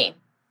it me,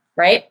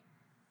 right?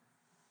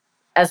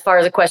 As far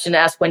as a question to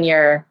ask when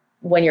you're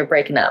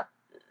breaking up,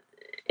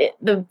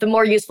 the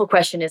more useful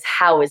question is,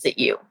 how is it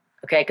you?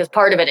 Okay, because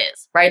part of it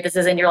is, right? This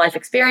isn't your life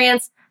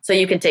experience, so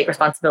you can take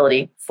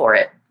responsibility for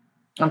it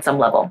on some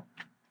level.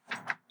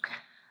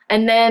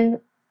 And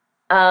then,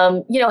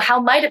 how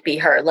might it be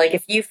her? Like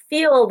if you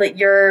feel that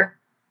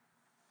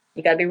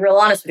you got to be real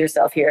honest with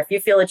yourself here. If you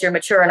feel that you're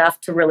mature enough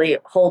to really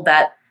hold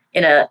that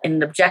in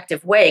an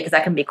objective way, because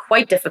that can be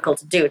quite difficult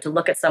to do, to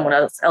look at someone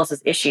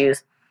else's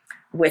issues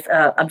with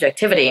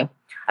objectivity,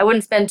 I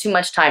wouldn't spend too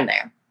much time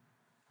there,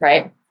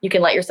 right? You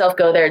can let yourself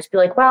go there and just be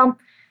like, well,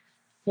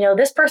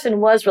 this person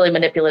was really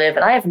manipulative,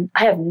 and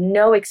I have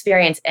no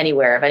experience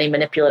anywhere of any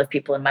manipulative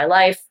people in my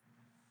life.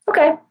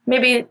 Okay,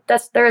 maybe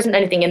there isn't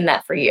anything in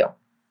that for you,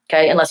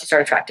 okay, unless you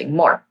start attracting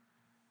more.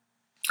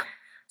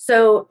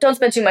 So don't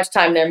spend too much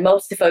time there.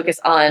 Mostly focus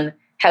on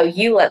how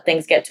you let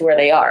things get to where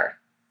they are,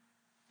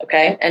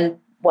 okay, and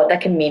what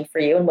that can mean for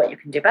you and what you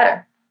can do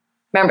better.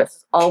 Remember, this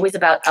is always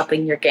about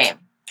upping your game.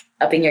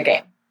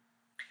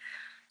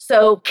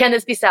 So can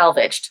this be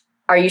salvaged?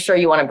 Are you sure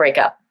you want to break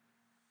up?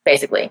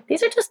 Basically,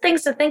 these are just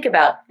things to think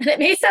about. And it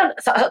may sound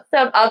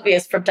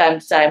obvious from time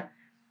to time,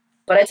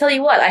 but I tell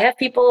you what, I have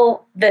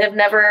people that have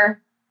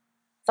never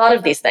thought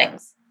of these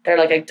things. They're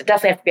like, I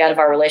definitely have to be out of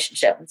our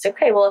relationship. And it's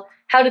okay, well,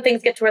 how did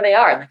things get to where they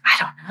are? I'm like, I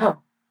don't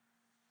know.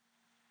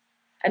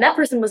 And that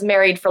person was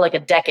married for like a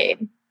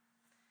decade.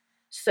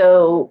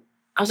 So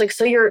I was like,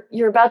 so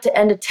you're about to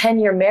end a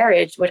 10-year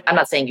marriage, which I'm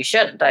not saying you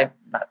shouldn't. I'm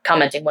not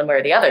commenting one way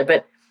or the other,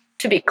 but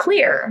to be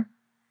clear,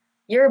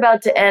 you're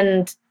about to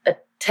end a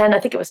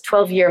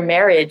 12-year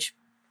marriage,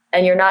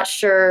 and you're not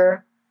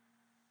sure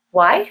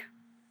why?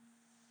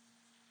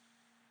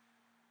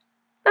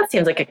 That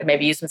seems like it could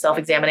maybe use some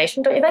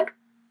self-examination, don't you think?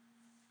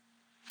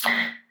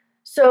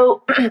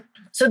 So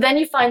then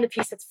you find the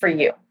piece that's for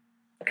you.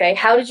 Okay,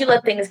 how did you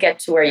let things get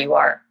to where you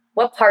are?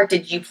 What part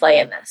did you play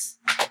in this?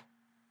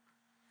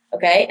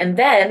 Okay, and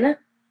then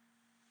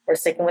we're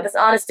sticking with this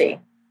honesty.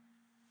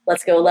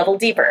 Let's go a level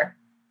deeper.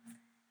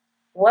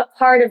 What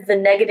part of the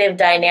negative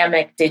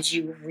dynamic did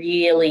you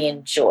really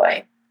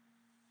enjoy?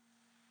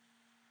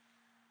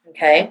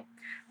 Okay,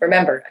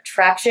 remember,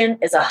 attraction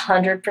is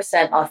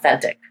 100%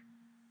 authentic.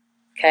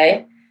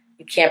 Okay,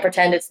 you can't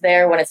pretend it's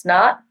there when it's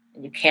not,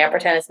 and you can't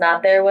pretend it's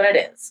not there when it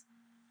is.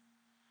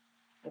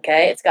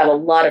 Okay, it's got a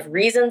lot of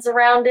reasons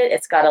around it.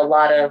 It's got a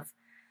lot of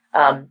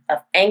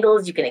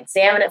angles you can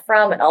examine it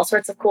from, and all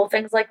sorts of cool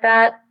things like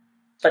that.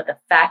 But the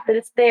fact that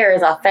it's there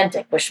is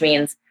authentic, which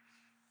means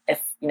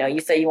if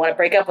you say you want to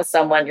break up with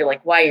someone, you're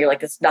like, why? You're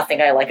like, there's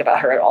nothing I like about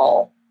her at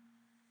all.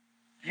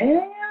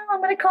 Yeah, I'm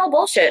going to call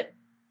bullshit.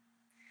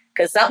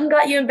 Because something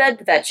got you in bed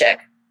with that chick.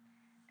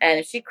 And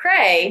if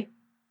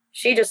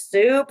she just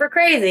super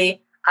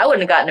crazy, I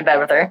wouldn't have gotten in bed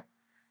with her.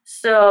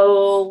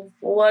 So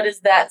what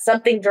is that?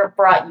 Something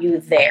brought you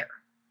there.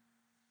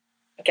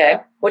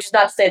 Okay? Which is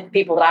not to say that the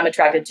people that I'm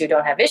attracted to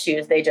don't have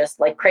issues. They just,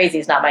 like, crazy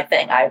is not my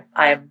thing.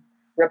 I'm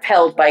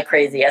repelled by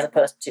crazy as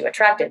opposed to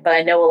attracted. But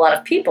I know a lot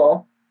of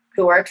people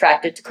who are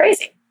attracted to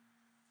crazy.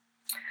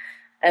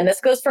 And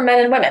this goes for men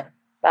and women,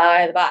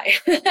 by the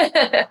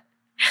by.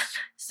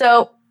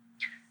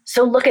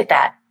 So look at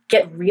that.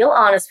 Get real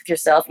honest with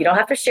yourself. You don't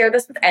have to share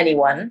this with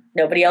anyone.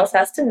 Nobody else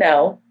has to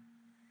know.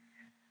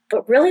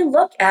 But really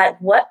look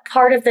at what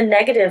part of the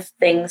negative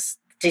things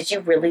did you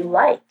really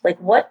like? Like,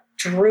 what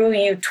drew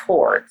you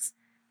towards?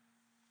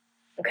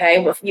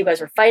 Okay, if you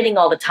guys were fighting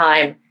all the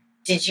time,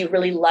 did you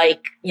really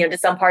like, did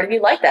some part of you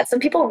like that?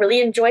 Some people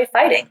really enjoy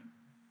fighting.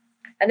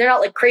 And they're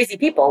not like crazy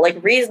people,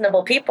 like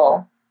reasonable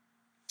people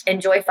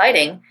enjoy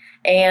fighting.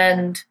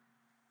 And,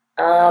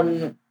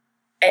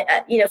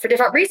 for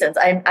different reasons.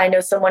 I know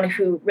someone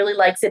who really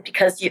likes it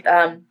because he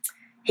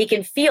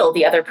can feel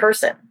the other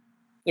person.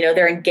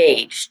 They're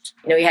engaged.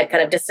 He had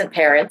kind of distant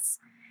parents,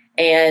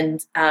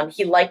 and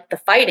he liked the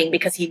fighting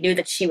because he knew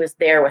that she was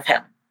there with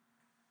him.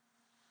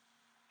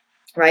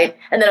 Right?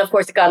 And then, of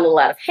course, it got a little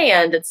out of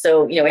hand, and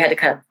so, we had to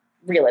kind of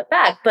reel it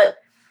back. But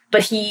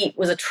he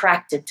was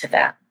attracted to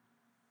that.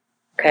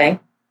 Okay?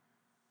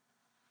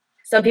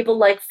 Some people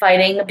like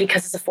fighting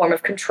because it's a form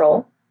of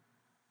control.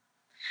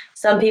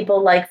 Some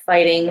people like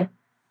fighting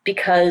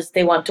because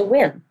they want to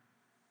win.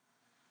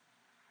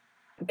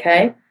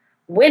 Okay?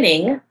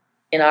 Winning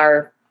in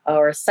our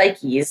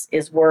psyches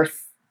is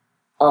worth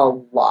a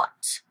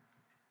lot.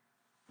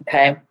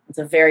 Okay? It's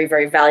a very,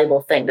 very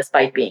valuable thing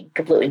despite being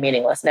completely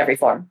meaningless in every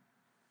form.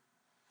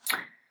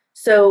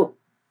 So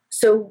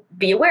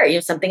be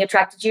aware, something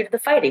attracted you to the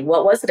fighting.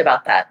 What was it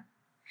about that?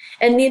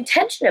 And the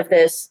intention of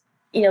this,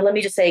 let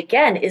me just say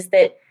again, is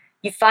that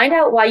you find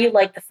out why you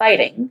like the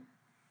fighting,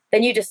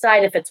 then you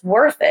decide if it's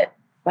worth it.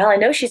 Well, I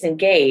know she's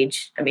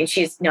engaged. I mean,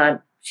 she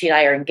and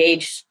I are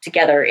engaged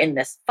together in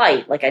this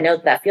fight. Like, I know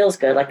that feels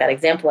good, like that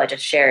example I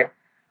just shared.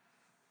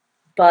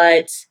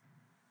 But,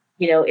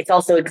 it's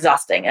also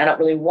exhausting. I don't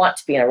really want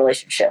to be in a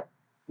relationship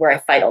where I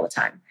fight all the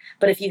time.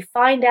 But if you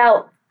find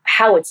out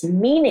how it's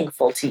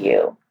meaningful to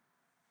you,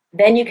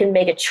 then you can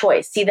make a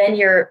choice. See, then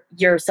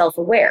you're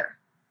self-aware.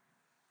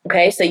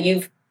 Okay, so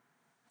you've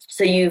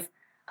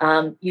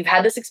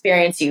had this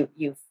experience.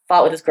 You've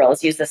fought with this girl.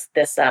 Let's use this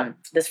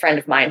friend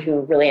of mine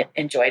who really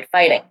enjoyed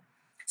fighting.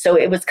 So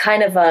it was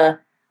kind of a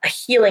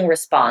healing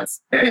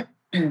response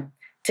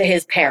to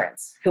his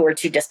parents who were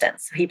too distant.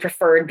 So he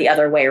preferred the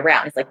other way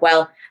around. He's like,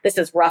 well, this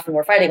is rough and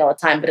we're fighting all the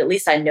time, but at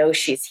least I know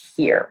she's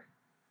here.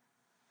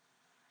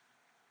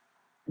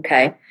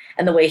 Okay.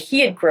 And the way he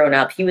had grown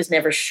up, he was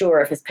never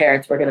sure if his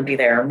parents were going to be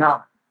there or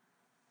not.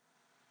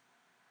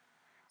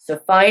 So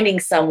finding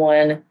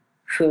someone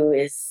who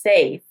is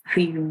safe,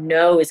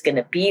 who is going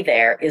to be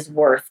there, is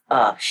worth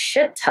a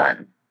shit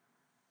ton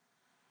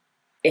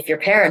if your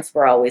parents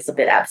were always a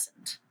bit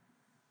absent.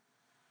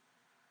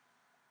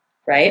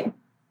 Right?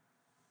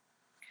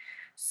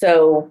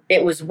 So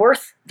it was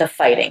worth the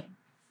fighting.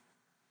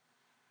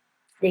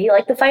 Did he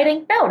like the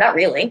fighting? No, not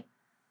really.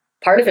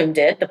 Part of him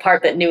did. The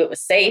part that knew it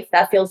was safe,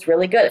 that feels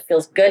really good. It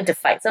feels good to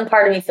fight. Some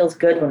part of me feels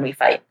good when we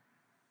fight.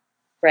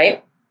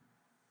 Right?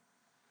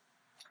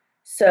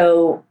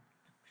 So,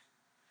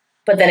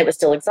 but then it was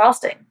still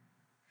exhausting.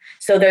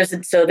 So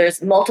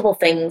there's multiple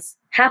things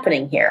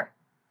happening here.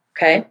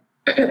 Okay?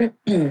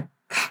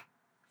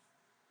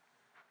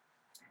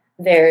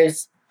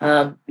 There's,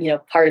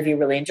 part of you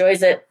really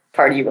enjoys it,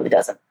 part of you really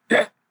doesn't.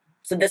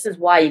 So this is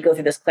why you go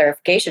through this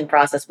clarification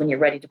process when you're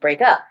ready to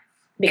break up,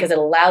 because it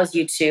allows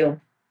you to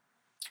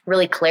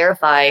really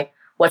clarify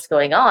what's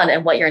going on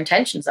and what your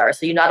intentions are.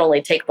 So you not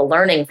only take the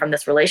learning from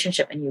this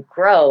relationship and you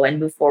grow and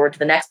move forward to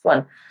the next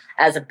one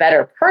as a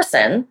better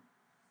person,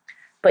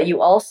 but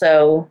you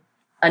also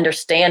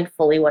understand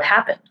fully what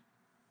happened.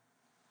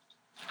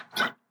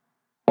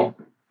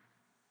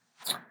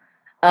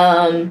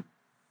 And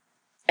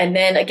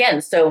then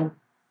again,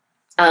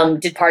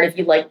 did part of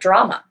you like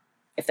drama?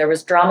 If there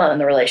was drama in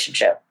the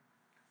relationship,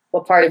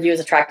 what part of you is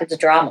attracted to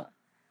drama?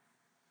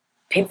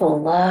 People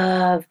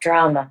love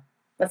drama.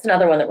 That's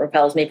another one that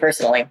repels me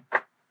personally.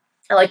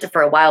 I liked it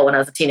for a while when I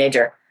was a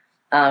teenager,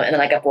 and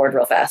then I got bored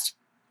real fast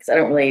because I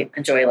don't really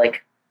enjoy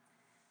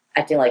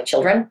acting like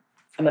children.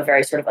 I'm a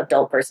very sort of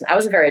adult person. I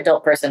was a very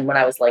adult person when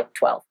I was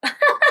 12.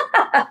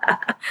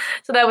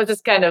 So that was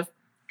just kind of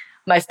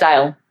my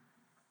style.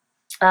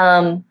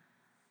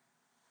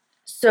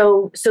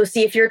 So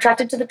see if you're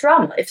attracted to the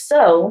drama. If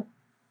so,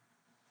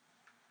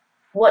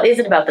 what is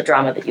it about the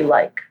drama that you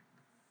like?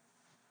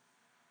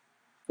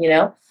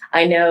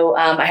 I know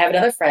I have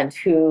another friend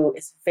who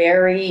is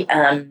very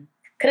kind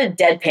of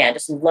deadpan,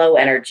 just low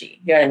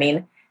energy. You know what I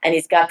mean? And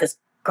he's got this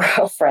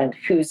girlfriend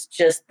who's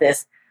just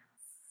this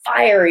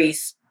fiery,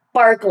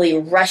 sparkly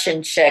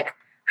Russian chick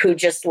who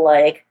just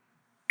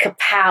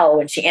kapow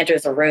when she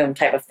enters a room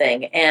type of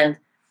thing. And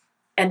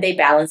they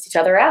balance each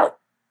other out.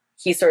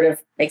 He sort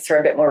of makes her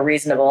a bit more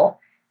reasonable,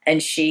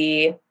 and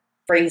she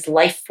brings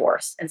life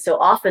force. And so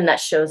often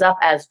that shows up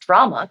as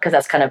drama because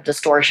that's kind of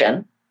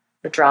distortion.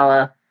 The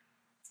drama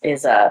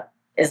is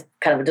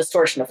kind of a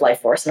distortion of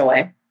life force in a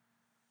way.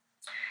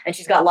 And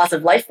she's got lots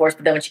of life force,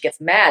 but then when she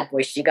gets mad,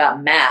 boy, she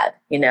got mad,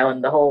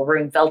 and the whole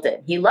room felt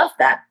it. He loved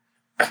that.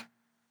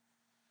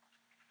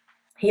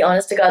 He,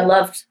 honest to God,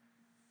 loved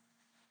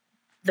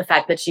the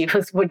fact that she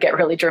would get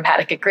really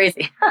dramatic and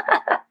crazy.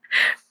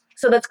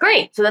 So that's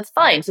great. So that's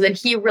fine. So then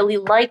he really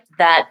liked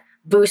that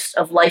boost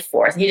of life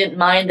force. He didn't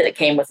mind that it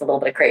came with a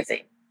little bit of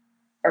crazy,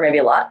 or maybe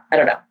a lot. I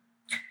don't know.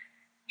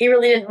 He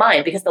really didn't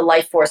mind because the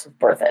life force was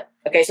worth it.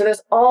 Okay, so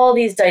there's all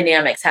these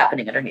dynamics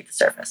happening underneath the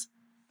surface.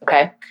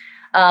 Okay,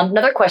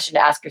 another question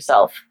to ask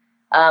yourself: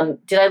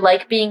 did I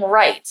like being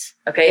right?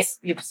 Okay, so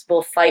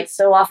people fight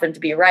so often to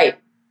be right.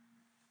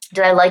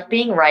 Did I like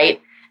being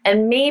right,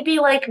 and maybe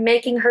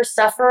making her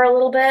suffer a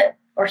little bit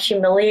or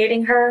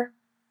humiliating her?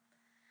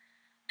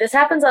 This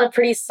happens on a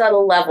pretty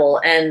subtle level,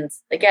 and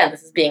again,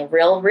 this is being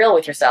real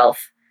with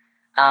yourself.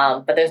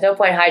 But there's no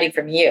point hiding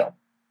from you.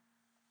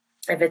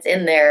 If it's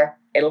in there,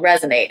 it'll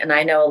resonate. And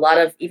I know a lot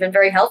of even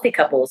very healthy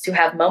couples who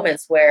have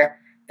moments where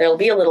there'll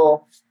be a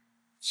little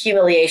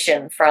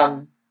humiliation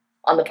on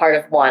the part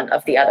of one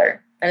of the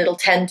other, and it'll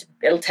tend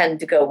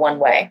to go one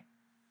way.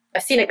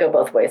 I've seen it go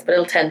both ways, but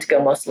it'll tend to go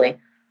mostly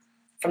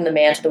from the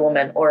man to the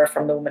woman or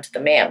from the woman to the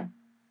man.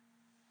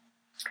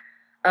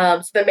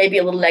 So there may be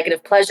a little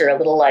negative pleasure, a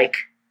little like,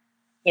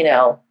 you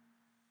know,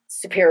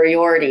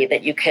 superiority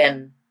that you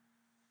can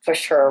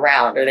push her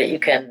around, or that you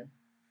can,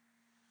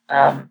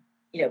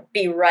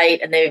 be right,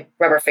 and they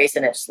rub her face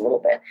in it just a little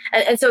bit.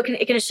 And so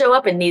it can show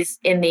up in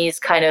these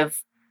kind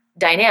of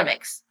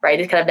dynamics, right?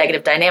 These kind of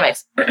negative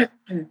dynamics.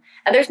 And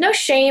there's no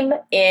shame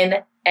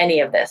in any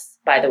of this,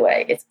 by the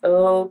way. It's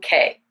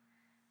okay.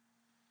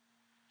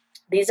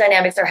 These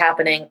dynamics are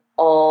happening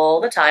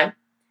all the time.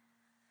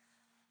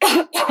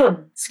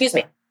 Excuse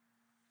me.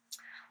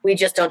 We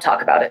just don't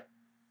talk about it.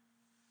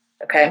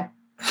 Okay?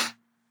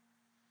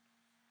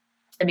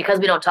 And because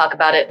we don't talk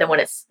about it, then when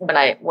it's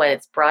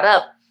brought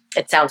up,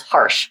 it sounds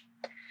harsh.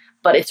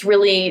 But it's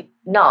really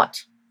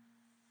not.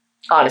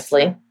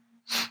 Honestly.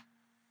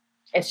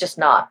 It's just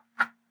not.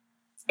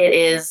 It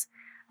is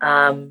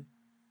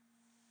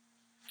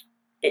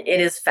it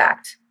is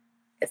fact.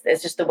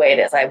 It's just the way it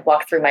is. I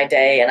walk through my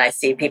day and I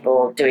see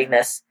people doing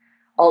this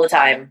all the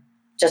time,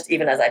 just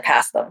even as I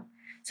pass them.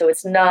 So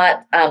it's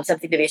not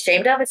something to be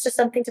ashamed of. It's just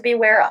something to be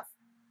aware of.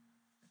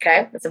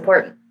 Okay? That's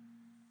important.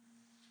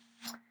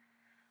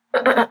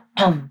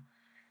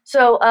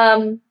 So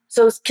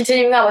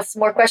continuing on with some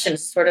more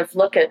questions, sort of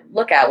look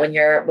at when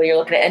you're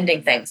looking at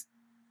ending things.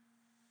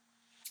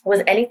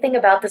 Was anything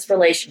about this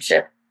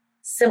relationship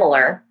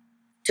similar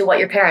to what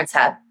your parents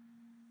had?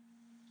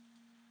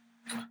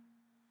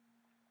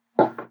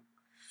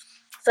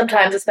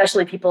 Sometimes,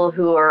 especially people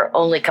who are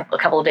only a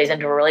couple of days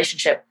into a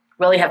relationship,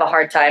 really have a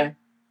hard time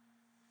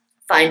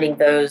finding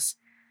those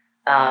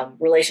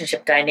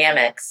relationship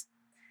dynamics.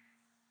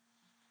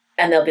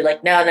 And they'll be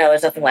like, no,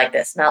 there's nothing like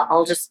this. Now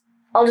I'll just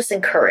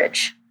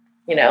encourage,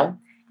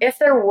 if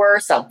there were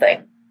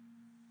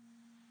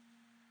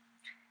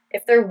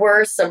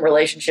some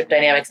relationship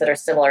dynamics that are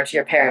similar to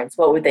your parents,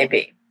 what would they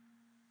be?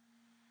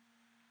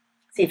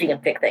 See if you can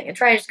pick things and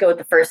try and just go with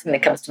the first thing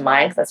that comes to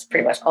mind, because that's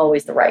pretty much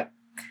always the right.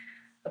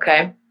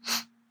 Okay.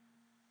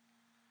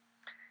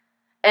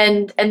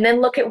 And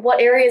then look at what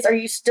areas are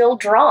you still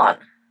drawn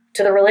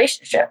to the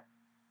relationship.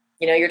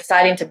 You're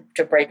deciding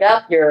to break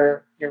up,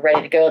 you're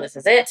ready to go, this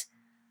is it.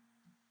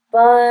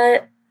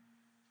 But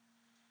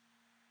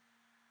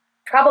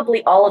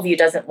probably all of you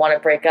doesn't want to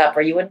break up,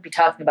 or you wouldn't be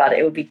talking about it.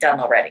 It would be done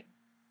already.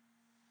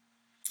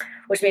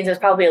 Which means there's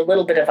probably a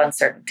little bit of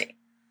uncertainty.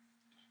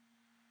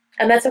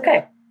 And that's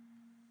okay.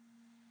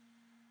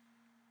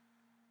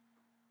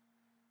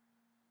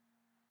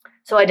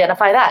 So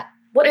identify that.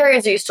 What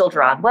areas are you still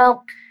drawn?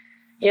 Well,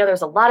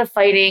 there's a lot of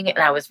fighting and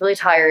I was really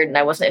tired and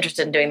I wasn't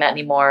interested in doing that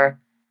anymore.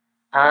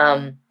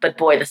 But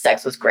boy, the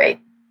sex was great.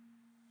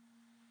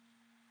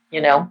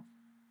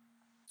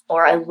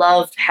 Or I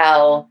loved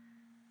how,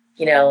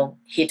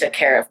 he took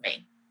care of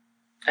me.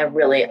 I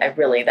really,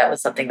 that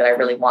was something that I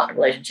really want in a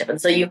relationship.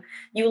 And so you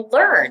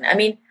learn. I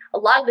mean, a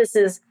lot of this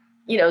is,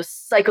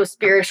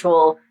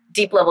 psycho-spiritual,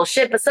 deep level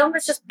shit, but some of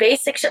it's just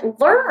basic shit.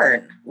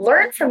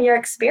 Learn from your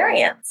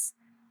experience,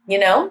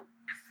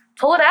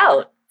 pull it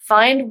out,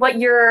 find what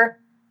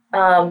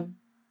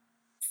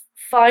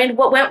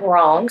went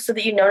wrong so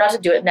that you know not to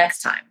do it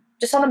next time.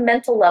 Just on a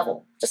mental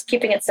level, just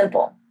keeping it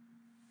simple.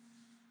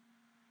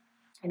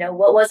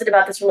 What was it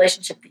about this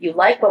relationship that you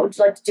like? What would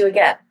you like to do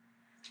again?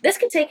 This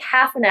can take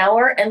half an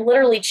hour and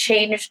literally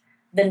change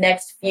the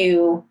next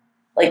few,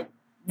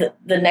 the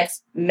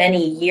next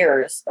many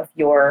years of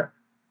your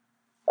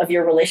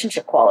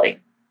relationship quality.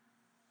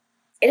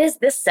 It is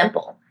this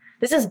simple.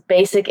 This is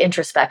basic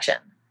introspection.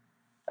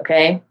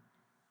 Okay?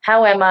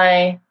 How am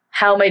I?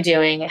 How am I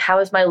doing? How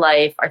is my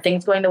life? Are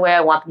things going the way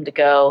I want them to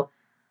go?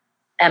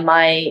 Am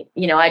I,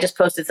 I just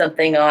posted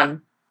something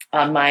on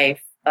my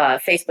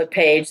Facebook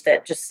page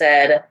that just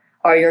said,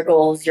 are your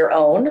goals your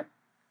own?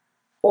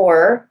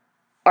 Or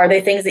are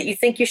they things that you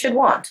think you should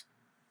want?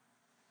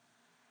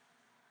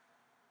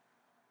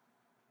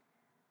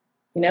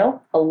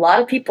 A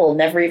lot of people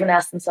never even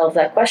ask themselves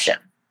that question.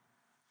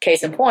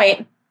 Case in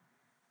point,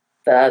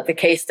 the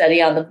case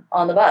study on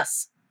the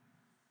bus.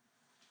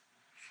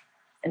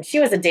 And she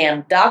was a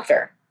damn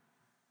doctor.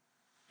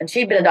 And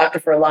she'd been a doctor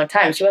for a long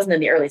time. She wasn't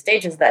in the early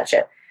stages of that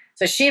shit.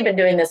 So she'd been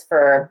doing this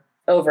for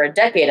over a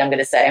decade, I'm going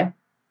to say,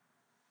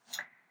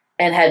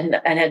 and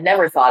had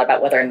never thought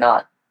about whether or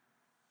not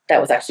that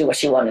was actually what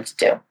she wanted to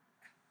do.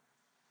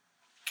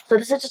 So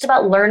this is just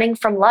about learning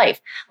from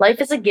life.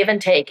 Life is a give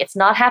and take. It's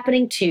not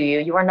happening to you.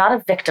 You are not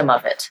a victim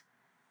of it.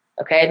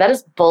 Okay? That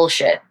is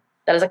bullshit.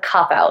 That is a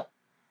cop-out.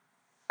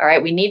 All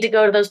right? We need to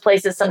go to those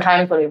places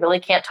sometimes, but we really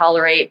can't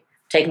tolerate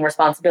taking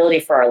responsibility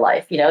for our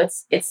life.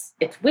 It's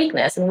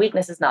weakness, and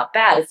weakness is not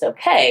bad. It's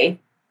okay.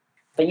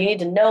 But you need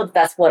to know that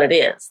that's what it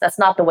is. That's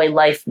not the way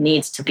life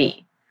needs to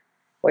be,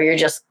 where you're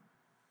just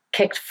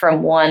kicked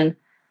from one,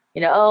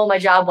 oh, my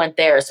job went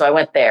there, so I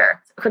went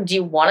there. Do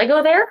you want to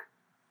go there?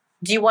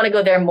 Do you want to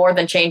go there more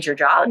than change your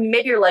job? I mean,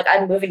 maybe you're like,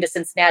 I'm moving to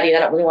Cincinnati and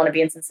I don't really want to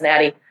be in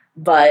Cincinnati,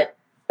 but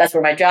that's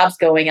where my job's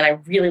going and I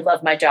really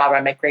love my job and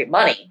I make great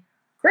money.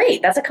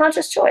 Great, that's a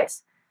conscious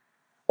choice.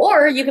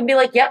 Or you can be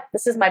like, yep,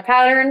 this is my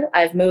pattern.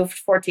 I've moved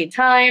 14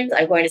 times.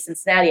 I'm going to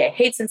Cincinnati. I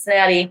hate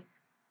Cincinnati.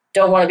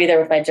 Don't want to be there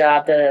with my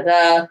job.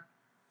 I'm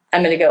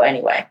going to go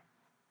anyway.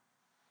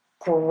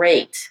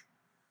 Great.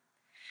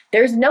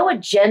 There's no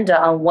agenda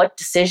on what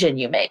decision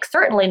you make.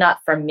 Certainly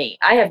not from me.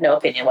 I have no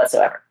opinion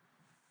whatsoever,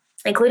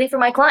 including for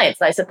my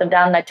clients. I sit them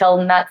down and I tell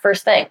them that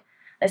first thing.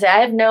 I say,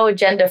 I have no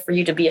agenda for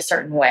you to be a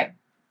certain way.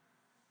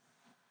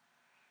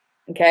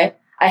 Okay?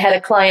 I had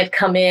a client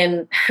come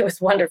in. It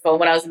was wonderful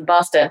when I was in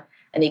Boston.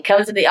 And he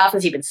comes into the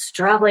office. He'd been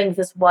struggling with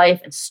his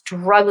wife.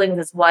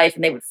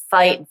 And they would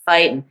fight.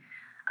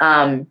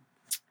 And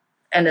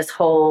this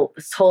whole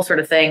sort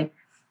of thing.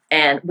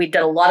 And we'd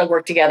done a lot of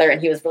work together. And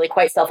he was really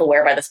quite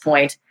self-aware by this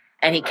point.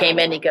 And he came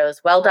in, he goes,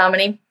 well,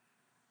 Dominique,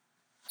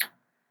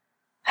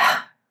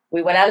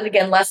 we went at it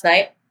again last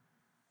night.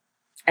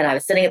 And I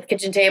was sitting at the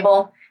kitchen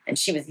table and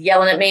she was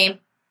yelling at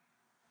me.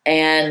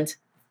 And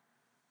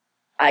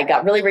I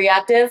got really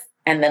reactive.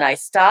 And then I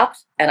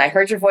stopped and I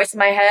heard your voice in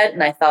my head.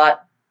 And I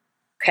thought,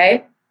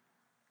 okay,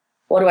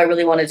 what do I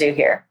really want to do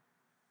here?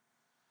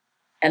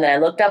 And then I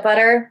looked up at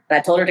her and I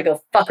told her to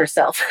go fuck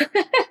herself.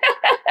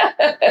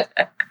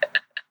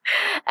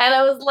 And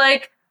I was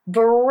like,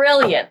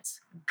 brilliant.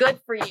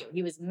 Good for you.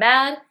 He was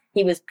mad.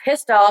 He was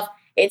pissed off.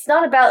 It's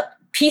not about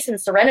peace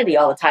and serenity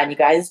all the time, you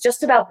guys. It's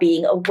just about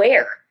being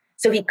aware.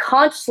 So he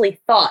consciously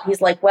thought,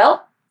 he's like,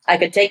 well, I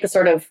could take the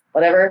sort of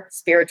whatever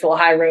spiritual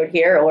high road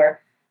here,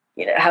 or,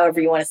 you know, however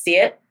you want to see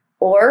it,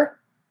 or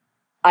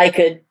I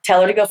could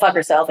tell her to go fuck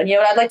herself. And you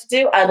know what I'd like to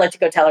do? I'd like to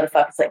go tell her to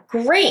fuck herself. Like,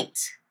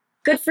 great.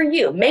 Good for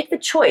you. Make the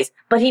choice.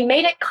 But he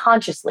made it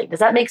consciously. Does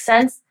that make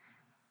sense?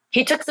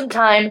 He took some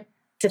time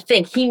to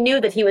think. He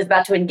knew that he was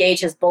about to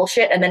engage his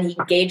bullshit, and then he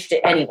engaged it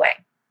anyway.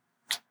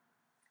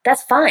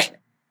 That's fine.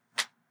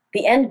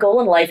 The end goal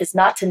in life is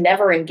not to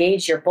never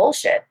engage your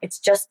bullshit. It's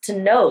just to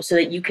know so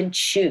that you can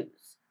choose.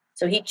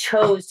 So he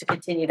chose to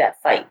continue that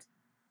fight.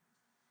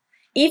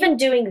 Even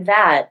doing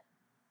that,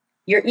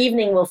 your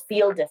evening will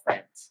feel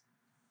different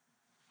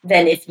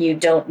than if you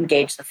don't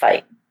engage the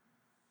fight.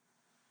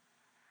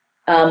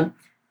 In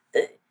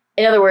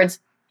other words,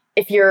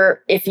 if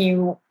you're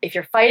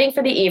fighting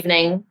for the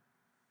evening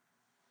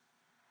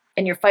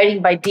and you're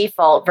fighting by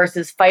default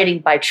versus fighting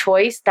by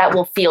choice, that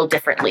will feel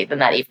differently than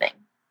that evening.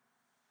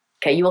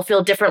 Okay, you will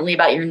feel differently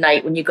about your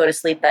night when you go to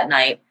sleep that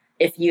night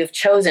if you've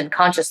chosen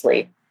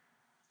consciously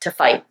to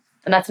fight.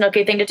 And that's an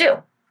okay thing to do.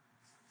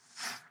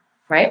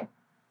 Right?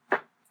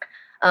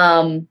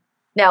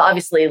 Now,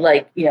 obviously,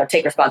 like, you know,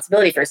 take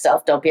responsibility for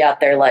yourself. Don't be out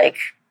there like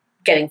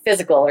getting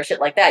physical or shit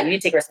like that. You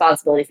need to take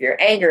responsibility for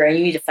your anger and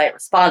you need to fight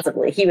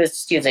responsibly. He was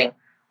just using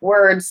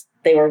words.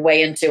 They were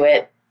way into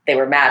it. They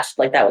were matched.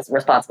 Like, that was a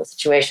responsible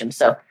situation.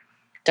 So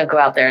don't go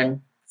out there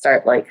and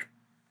start like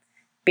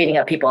beating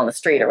up people on the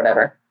street or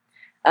whatever.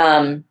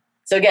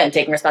 So again,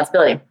 taking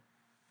responsibility,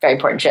 very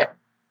important shit.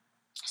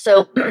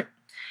 So,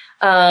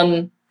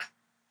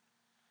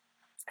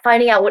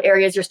 finding out what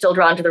areas you're still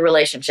drawn to the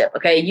relationship.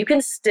 Okay. You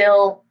can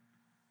still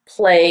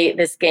play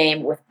this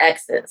game with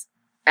exes,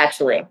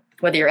 actually,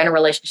 whether you're in a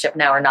relationship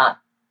now or not.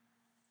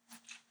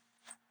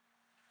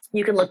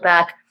 You can look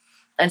back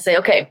and say,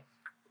 okay,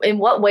 in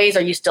what ways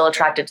are you still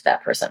attracted to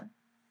that person?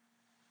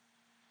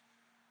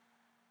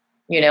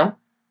 You know,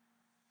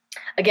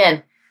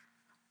 again,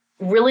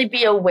 really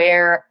be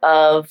aware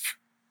of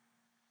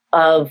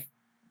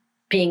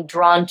being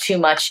drawn too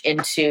much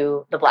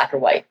into the black or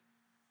white.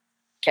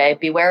 Okay.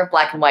 Beware of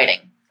black and whiting.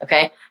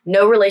 Okay.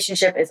 No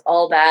relationship is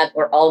all bad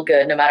or all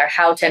good, no matter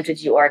how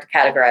tempted you are to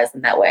categorize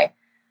them that way.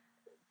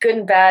 Good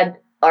and bad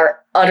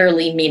are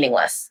utterly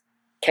meaningless.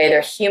 Okay.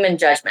 They're human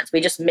judgments.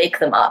 We just make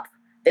them up.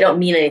 They don't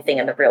mean anything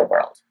in the real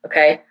world.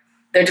 Okay.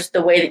 They're just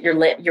the way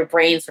that your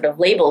brain sort of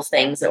labels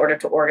things in order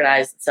to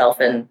organize itself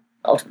and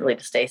ultimately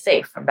to stay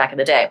safe from back in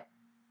the day.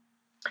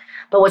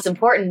 But what's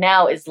important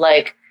now is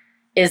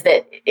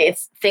that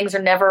things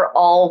are never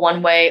all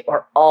one way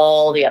or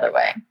all the other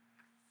way.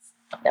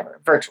 Never,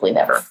 virtually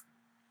never.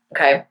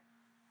 Okay. And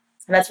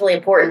that's really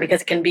important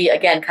because it can be,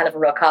 again, kind of a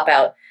real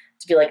cop-out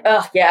to be like,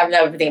 oh, yeah,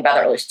 everything about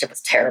that relationship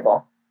was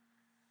terrible.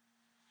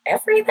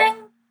 Everything?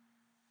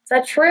 Is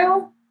that true?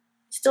 You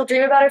still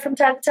dream about her from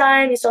time to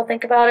time? You still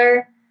think about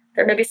her?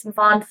 There may be some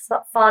fond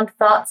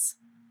thoughts.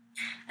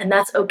 And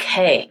that's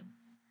okay.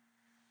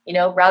 You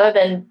know, rather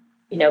than,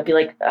 you know, be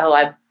like,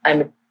 oh,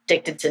 I'm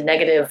addicted to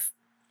negative,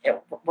 you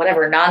know,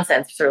 whatever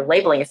nonsense you're sort of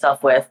labeling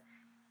yourself with.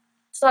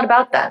 It's not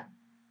about that.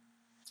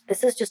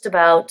 This is just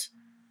about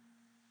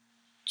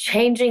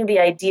changing the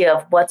idea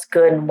of what's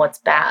good and what's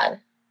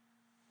bad,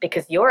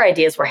 because your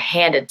ideas were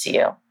handed to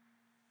you.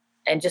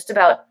 And just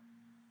about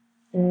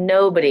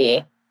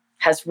nobody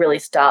has really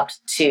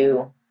stopped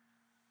to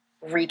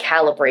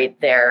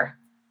recalibrate their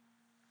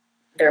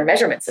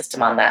measurement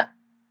system on that.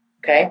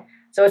 Okay.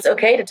 So it's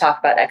okay to talk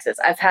about exes.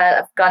 I've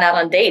gone out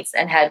on dates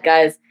and had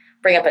guys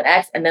bring up an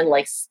ex and then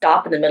like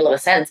stop in the middle of a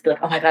sentence, be like,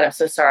 oh my God, I'm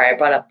so sorry. I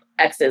brought up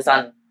exes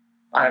on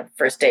a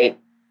first date.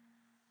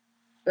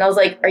 And I was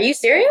like, are you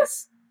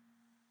serious?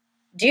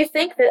 Do you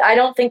think that I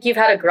don't think you've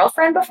had a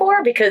girlfriend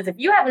before? Because if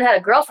you haven't had a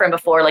girlfriend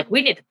before, like,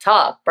 we need to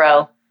talk,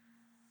 bro.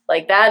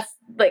 Like, that's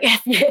like,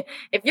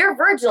 if you're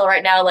virginal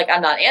right now, like,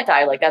 I'm not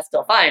anti, like, that's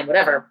still fine,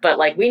 whatever. But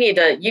like, you need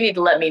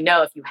to let me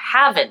know if you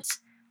haven't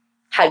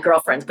had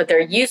girlfriends, but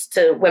they're used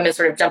to women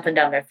sort of jumping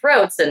down their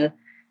throats and,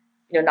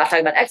 not talking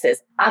about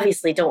exes.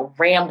 Obviously, don't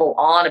ramble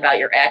on about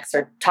your ex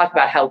or talk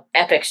about how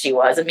epic she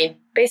was. I mean,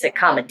 basic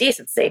common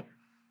decency.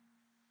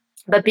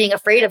 But being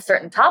afraid of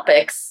certain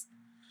topics,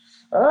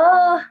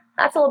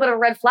 that's a little bit of a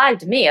red flag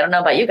to me. I don't know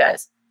about you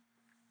guys.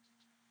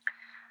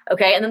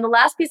 Okay, and then the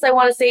last piece I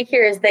want to say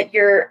here is that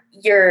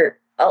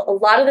a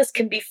lot of this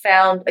can be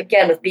found,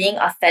 again, with being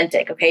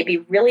authentic, okay? Be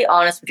really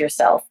honest with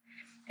yourself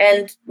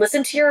and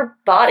listen to your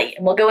body.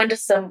 And we'll go into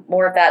some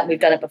more of that. We've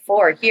done it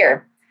before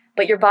here.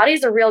 But your body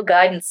is a real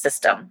guidance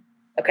system,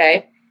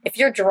 okay? If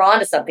you're drawn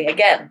to something,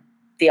 again,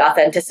 the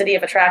authenticity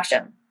of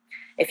attraction.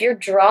 If you're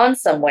drawn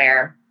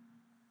somewhere,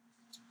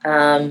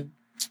 and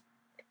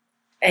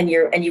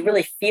you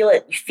really feel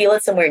it, you feel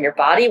it somewhere in your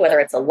body, whether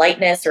it's a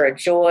lightness or a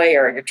joy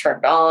or you're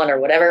turned on or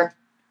whatever,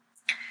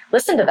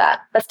 listen to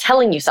that. That's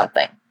telling you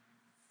something,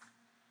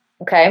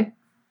 okay?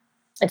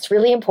 It's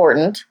really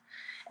important,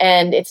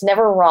 and it's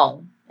never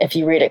wrong if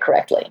you read it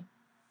correctly.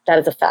 That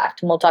is a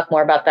fact, and we'll talk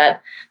more about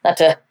that, not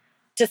to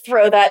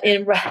throw that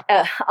in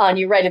on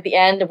you right at the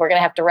end. We're going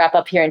to have to wrap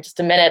up here in just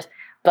a minute,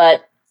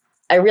 but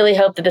I really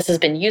hope that this has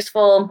been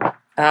useful.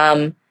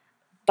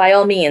 By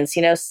all means,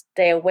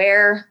 stay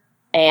aware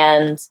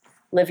and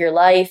live your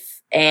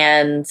life,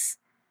 and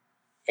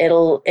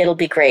it'll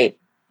be great.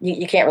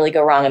 You can't really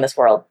go wrong in this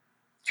world.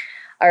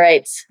 All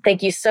right.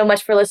 Thank you so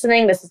much for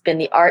listening. This has been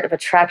The Art of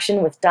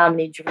Attraction with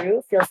Dominique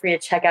Drew. Feel free to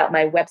check out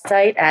my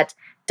website at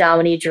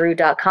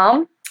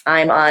dominiedrew.com.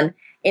 I'm on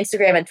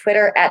Instagram and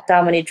Twitter at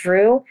Dominique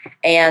Drew,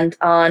 and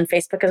on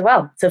Facebook as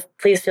well. So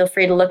please feel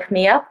free to look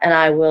me up, and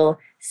I will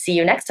see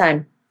you next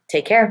time.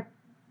 Take care.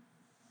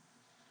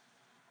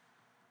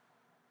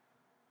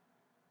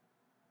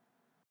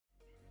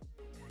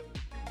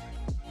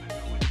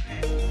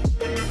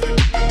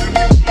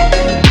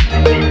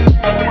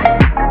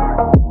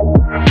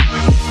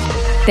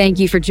 Thank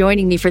you for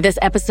joining me for this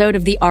episode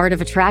of The Art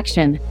of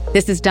Attraction.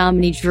 This is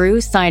Dominique Drew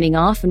signing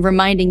off and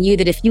reminding you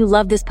that if you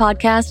love this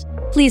podcast,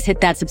 please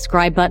hit that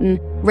subscribe button,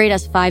 rate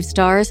us 5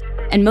 stars,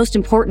 and most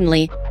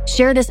importantly,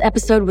 share this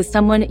episode with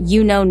someone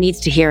you know needs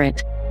to hear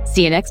it.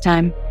 See you next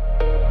time.